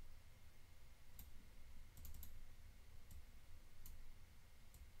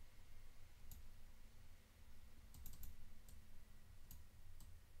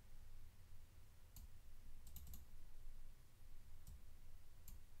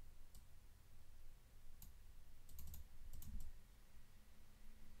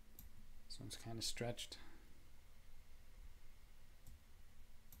 This one's kind of stretched.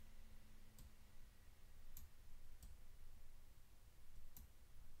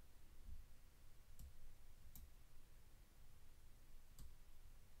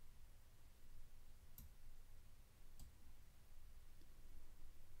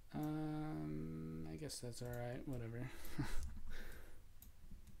 I guess that's all right, whatever.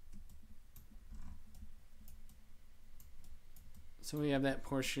 So we have that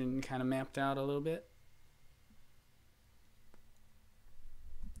portion kind of mapped out a little bit.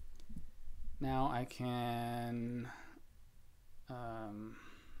 Now I can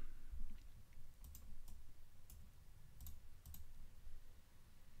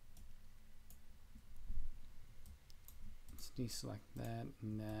let's deselect that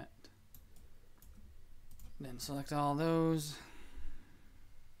and that. Then select all those.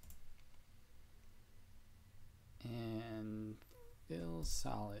 And fill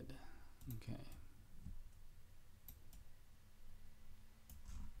solid. Okay.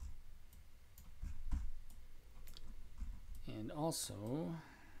 And also,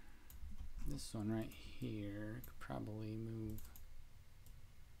 this one right here could probably move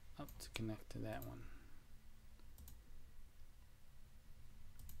up to connect to that one.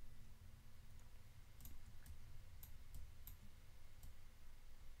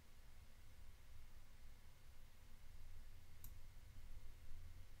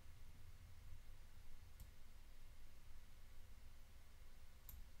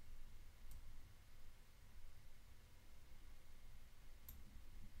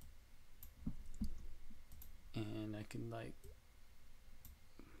 And I can like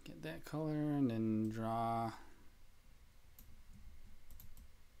get that color and then draw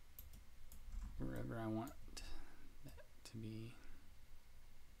wherever I want that to be.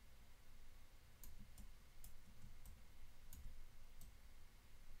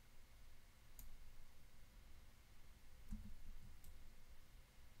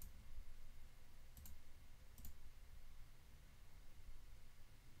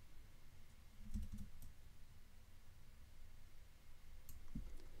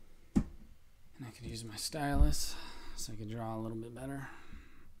 I could use my stylus so I could draw a little bit better.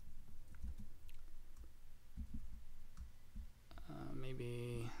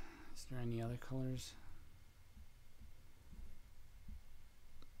 Maybe, is there any other colors?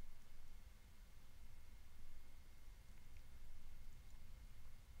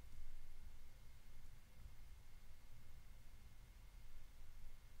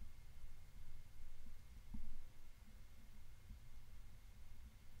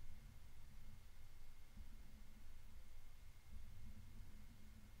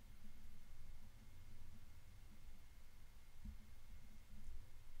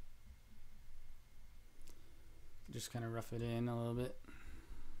 Just kind of rough it in a little bit.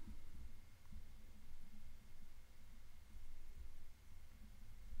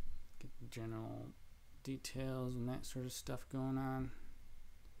 Get the general details and that sort of stuff going on.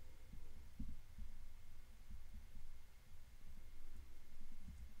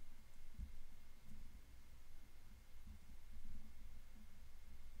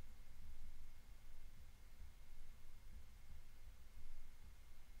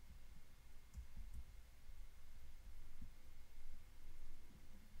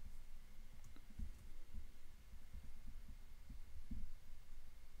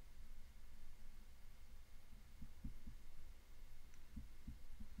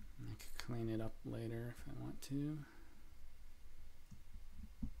 clean it up later if I want to.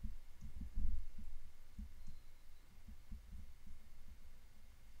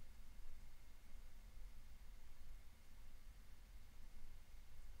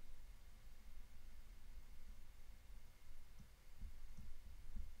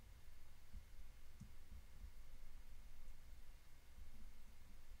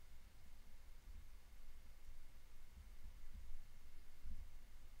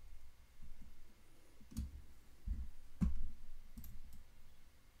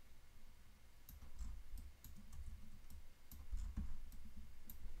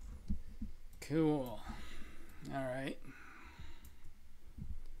 Cool. All right.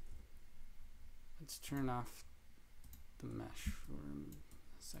 Let's turn off the mesh for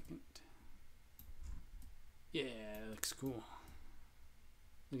a second. Yeah, it looks cool.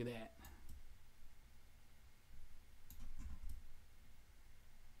 Look at that.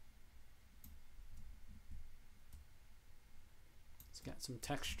 It's got some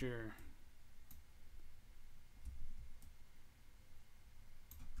texture.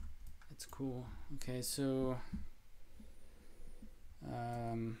 That's cool. Okay, so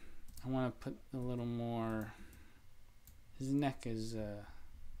I want to put a little more. His neck is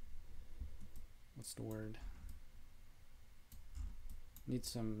what's the word? Needs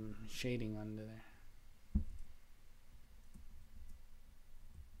some shading under there.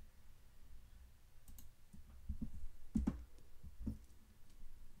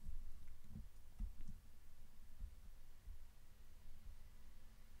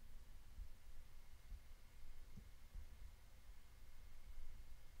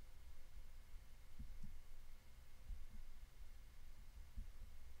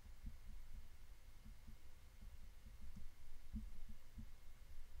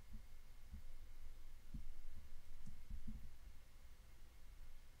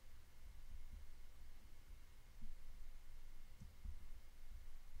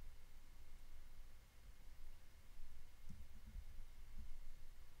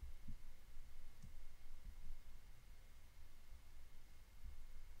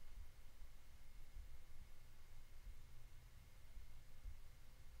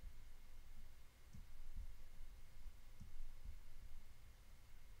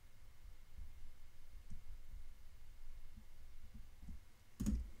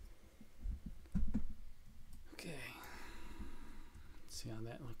 See how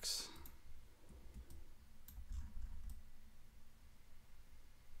that looks.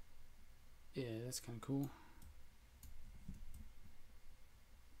 Yeah, that's kind of cool.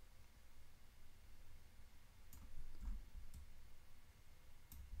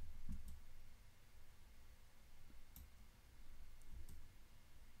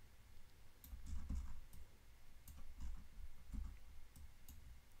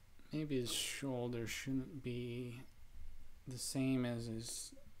 Maybe his shoulder shouldn't be the same as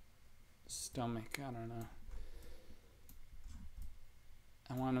his stomach. I don't know.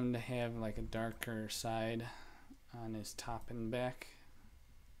 I want him to have like a darker side on his top and back,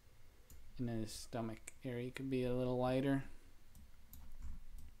 and then his stomach area could be a little lighter.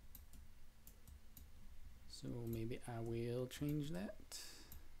 So maybe I will change that.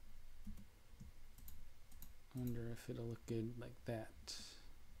 I wonder if it'll look good like that.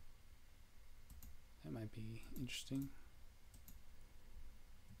 That might be interesting.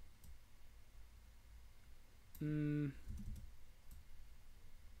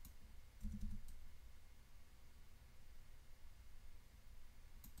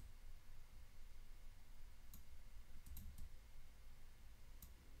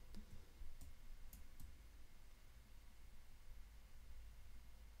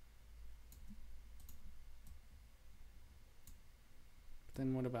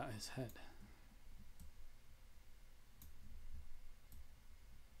 Then what about his head?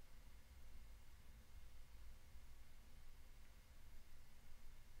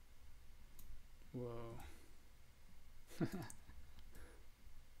 Whoa.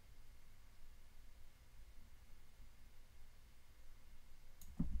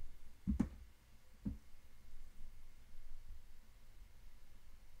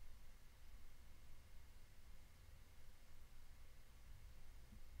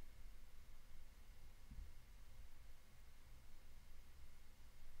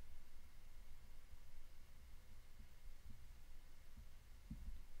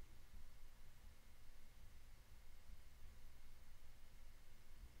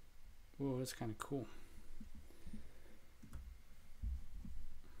 Whoa, that's kind of cool.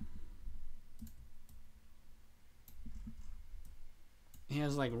 He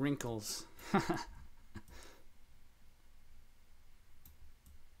has like wrinkles.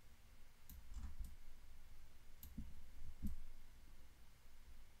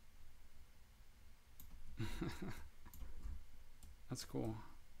 That's cool.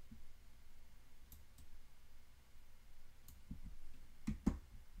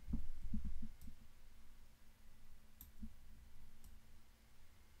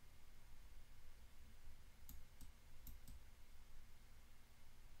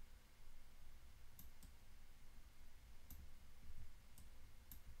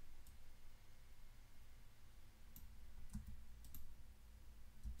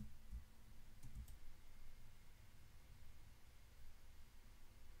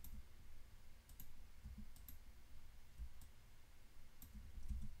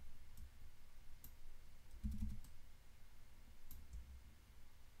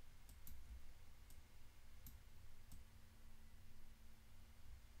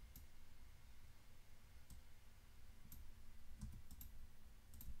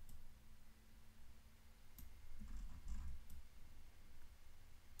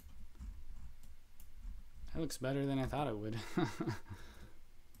 That looks better than I thought it would.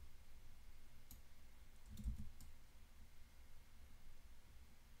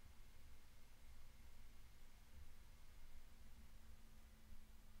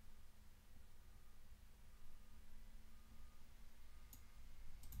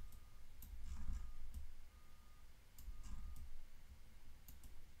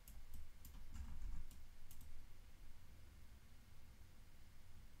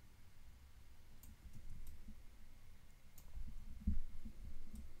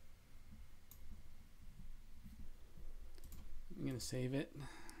 I'm gonna save it.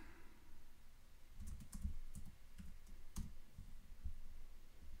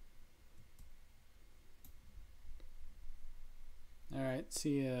 All right,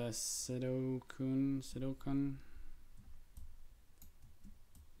 see Sidokun.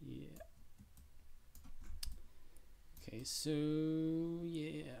 Yeah. Okay, so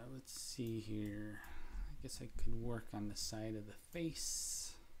yeah, let's see here. I guess I could work on the side of the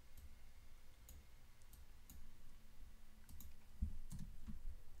face.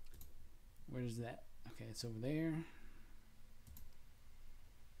 Where's that? Okay, it's over there.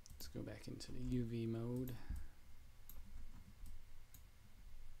 Let's go back into the UV mode.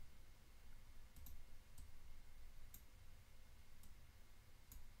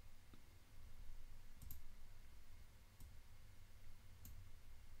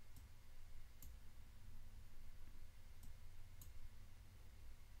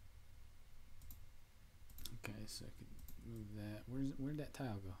 Okay, so I could move that. Where'd that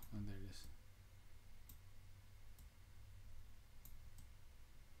tile go? Oh, there it is.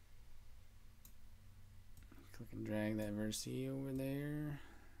 Click and drag that vertice over there.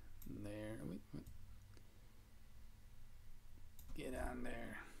 There. Wait, what? Get on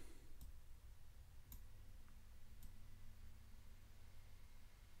there.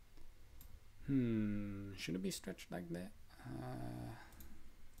 Should it be stretched like that?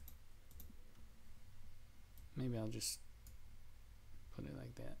 Maybe I'll just put it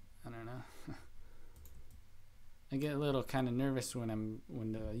like that. I don't know. I get a little kind of nervous when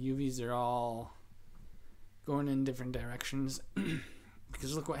the UVs are all going in different directions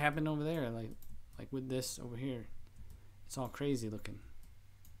because look what happened over there, like with this over here. It's all crazy looking.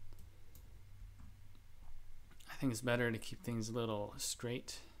 I think it's better to keep things a little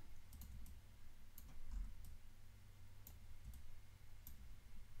straight.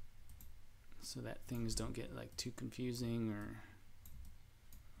 So that things don't get like too confusing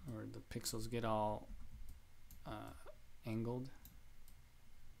or the pixels get all angled.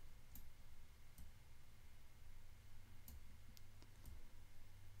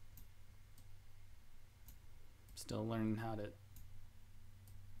 Still learning how to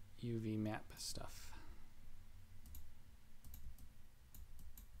UV map stuff.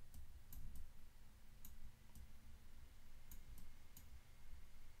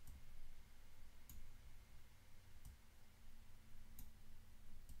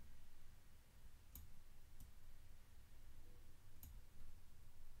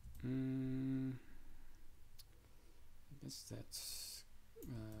 I guess that's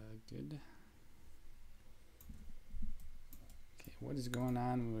good. Okay, what is going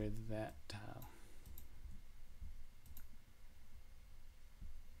on with that tile?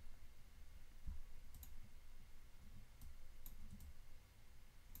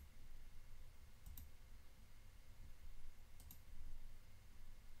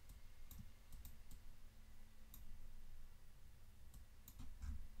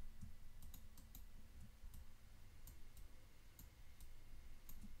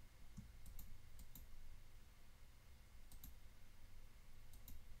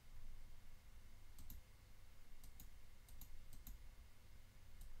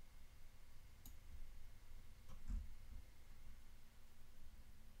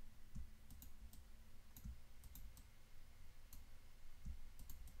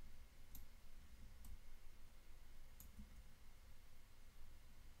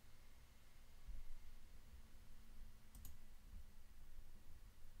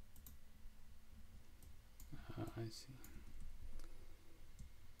 see.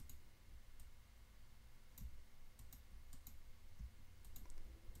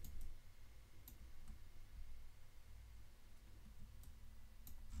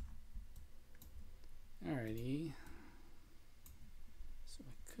 Alrighty. So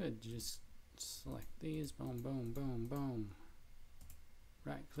I could just select these. Boom, boom, boom, boom.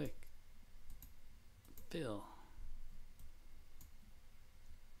 Right click. Fill.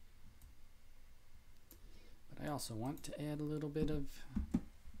 But I also want to add a little bit of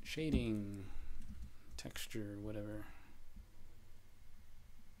shading, texture, whatever,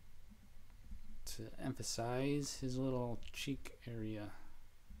 to emphasize his little cheek area.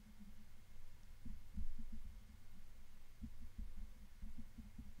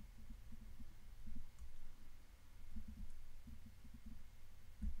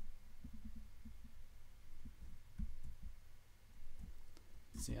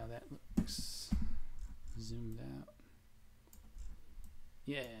 See how that looks zoomed out.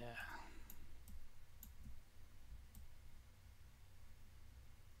 Yeah.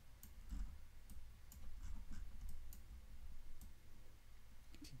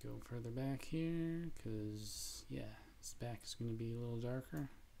 If you go further back here, because yeah, his back is going to be a little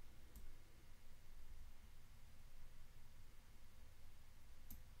darker.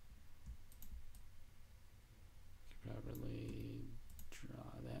 Probably draw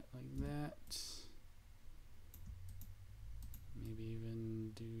that like that. Maybe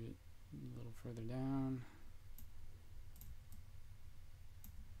even do it a little further down.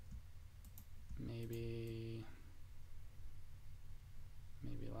 Maybe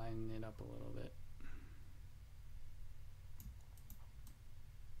lighten it up a little bit.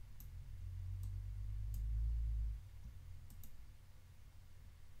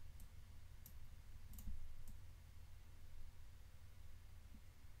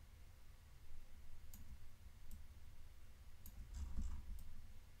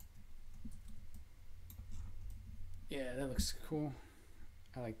 Yeah, that looks cool.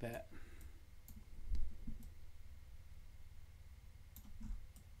 I like that.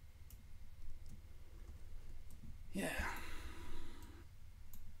 Yeah.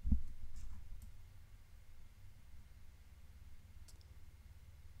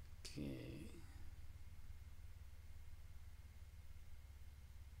 Okay.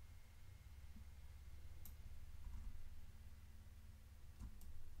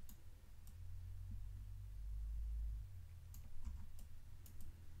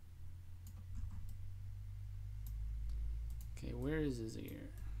 Okay, where is his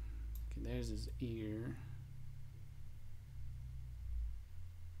ear? Okay, there's his ear.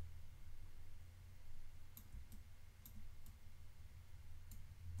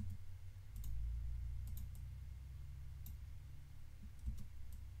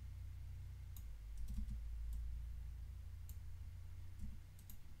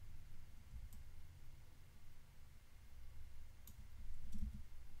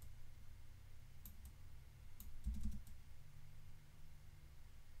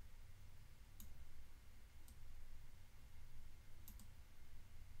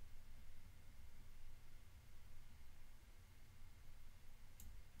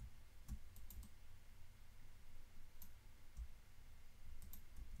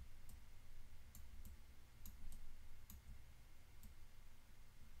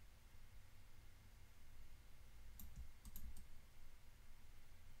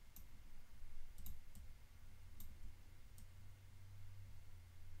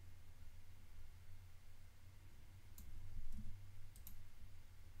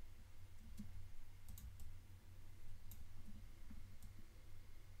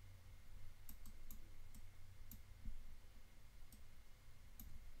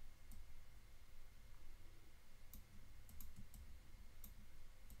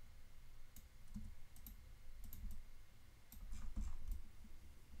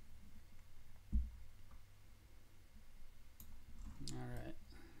 Alright.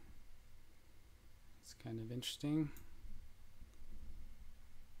 It's kind of interesting.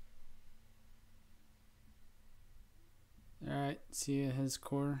 Alright, see his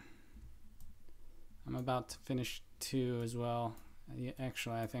core. I'm about to finish 2 as well.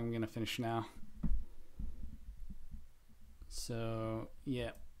 Actually, I think I'm going to finish now. So,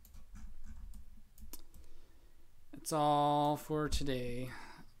 yeah. That's all for today.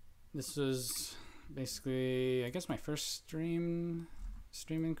 This was basically, I guess, my first streaming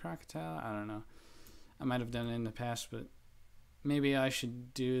Crocotile. I don't know. I might have done it in the past, but maybe I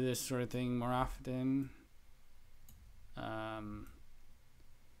should do this sort of thing more often.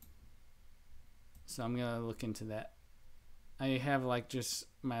 So I'm gonna look into that. I have like just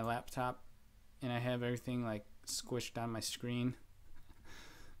my laptop, and I have everything like squished on my screen.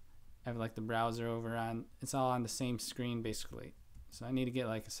 I have like the browser over on, it's all on the same screen basically. So I need to get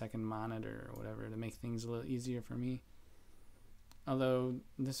like a second monitor or whatever to make things a little easier for me. Although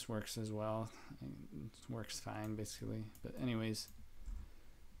this works as well. It works fine basically. But anyways.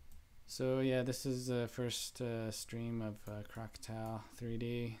 So yeah, this is the first stream of Crocotile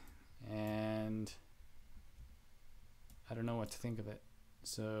 3D. And I don't know what to think of it.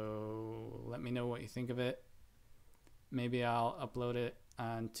 So let me know what you think of it. Maybe I'll upload it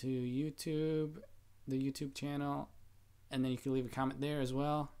onto YouTube, the YouTube channel, and then you can leave a comment there as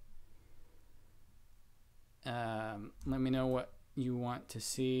well. Let me know what you want to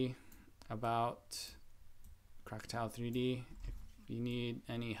see about Crocotile 3D. If you need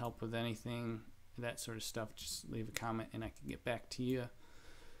any help with anything, that sort of stuff, just leave a comment and I can get back to you.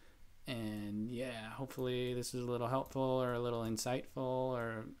 And yeah, hopefully this is a little helpful or a little insightful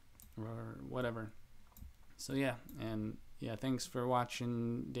or whatever. So yeah, and yeah, thanks for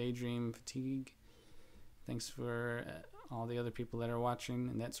watching Daydream Fatigue. Thanks for all the other people that are watching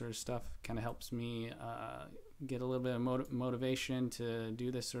and that sort of stuff. Kind of helps me get a little bit of motivation to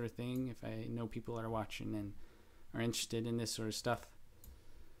do this sort of thing if I know people are watching and are interested in this sort of stuff.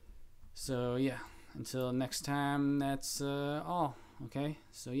 So yeah, until next time, that's all. Okay,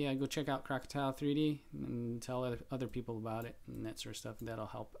 so yeah, go check out Crocotile 3D and tell other people about it and that sort of stuff. That'll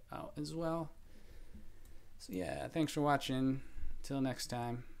help out as well. So yeah, thanks for watching. Till next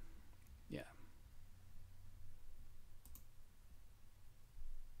time.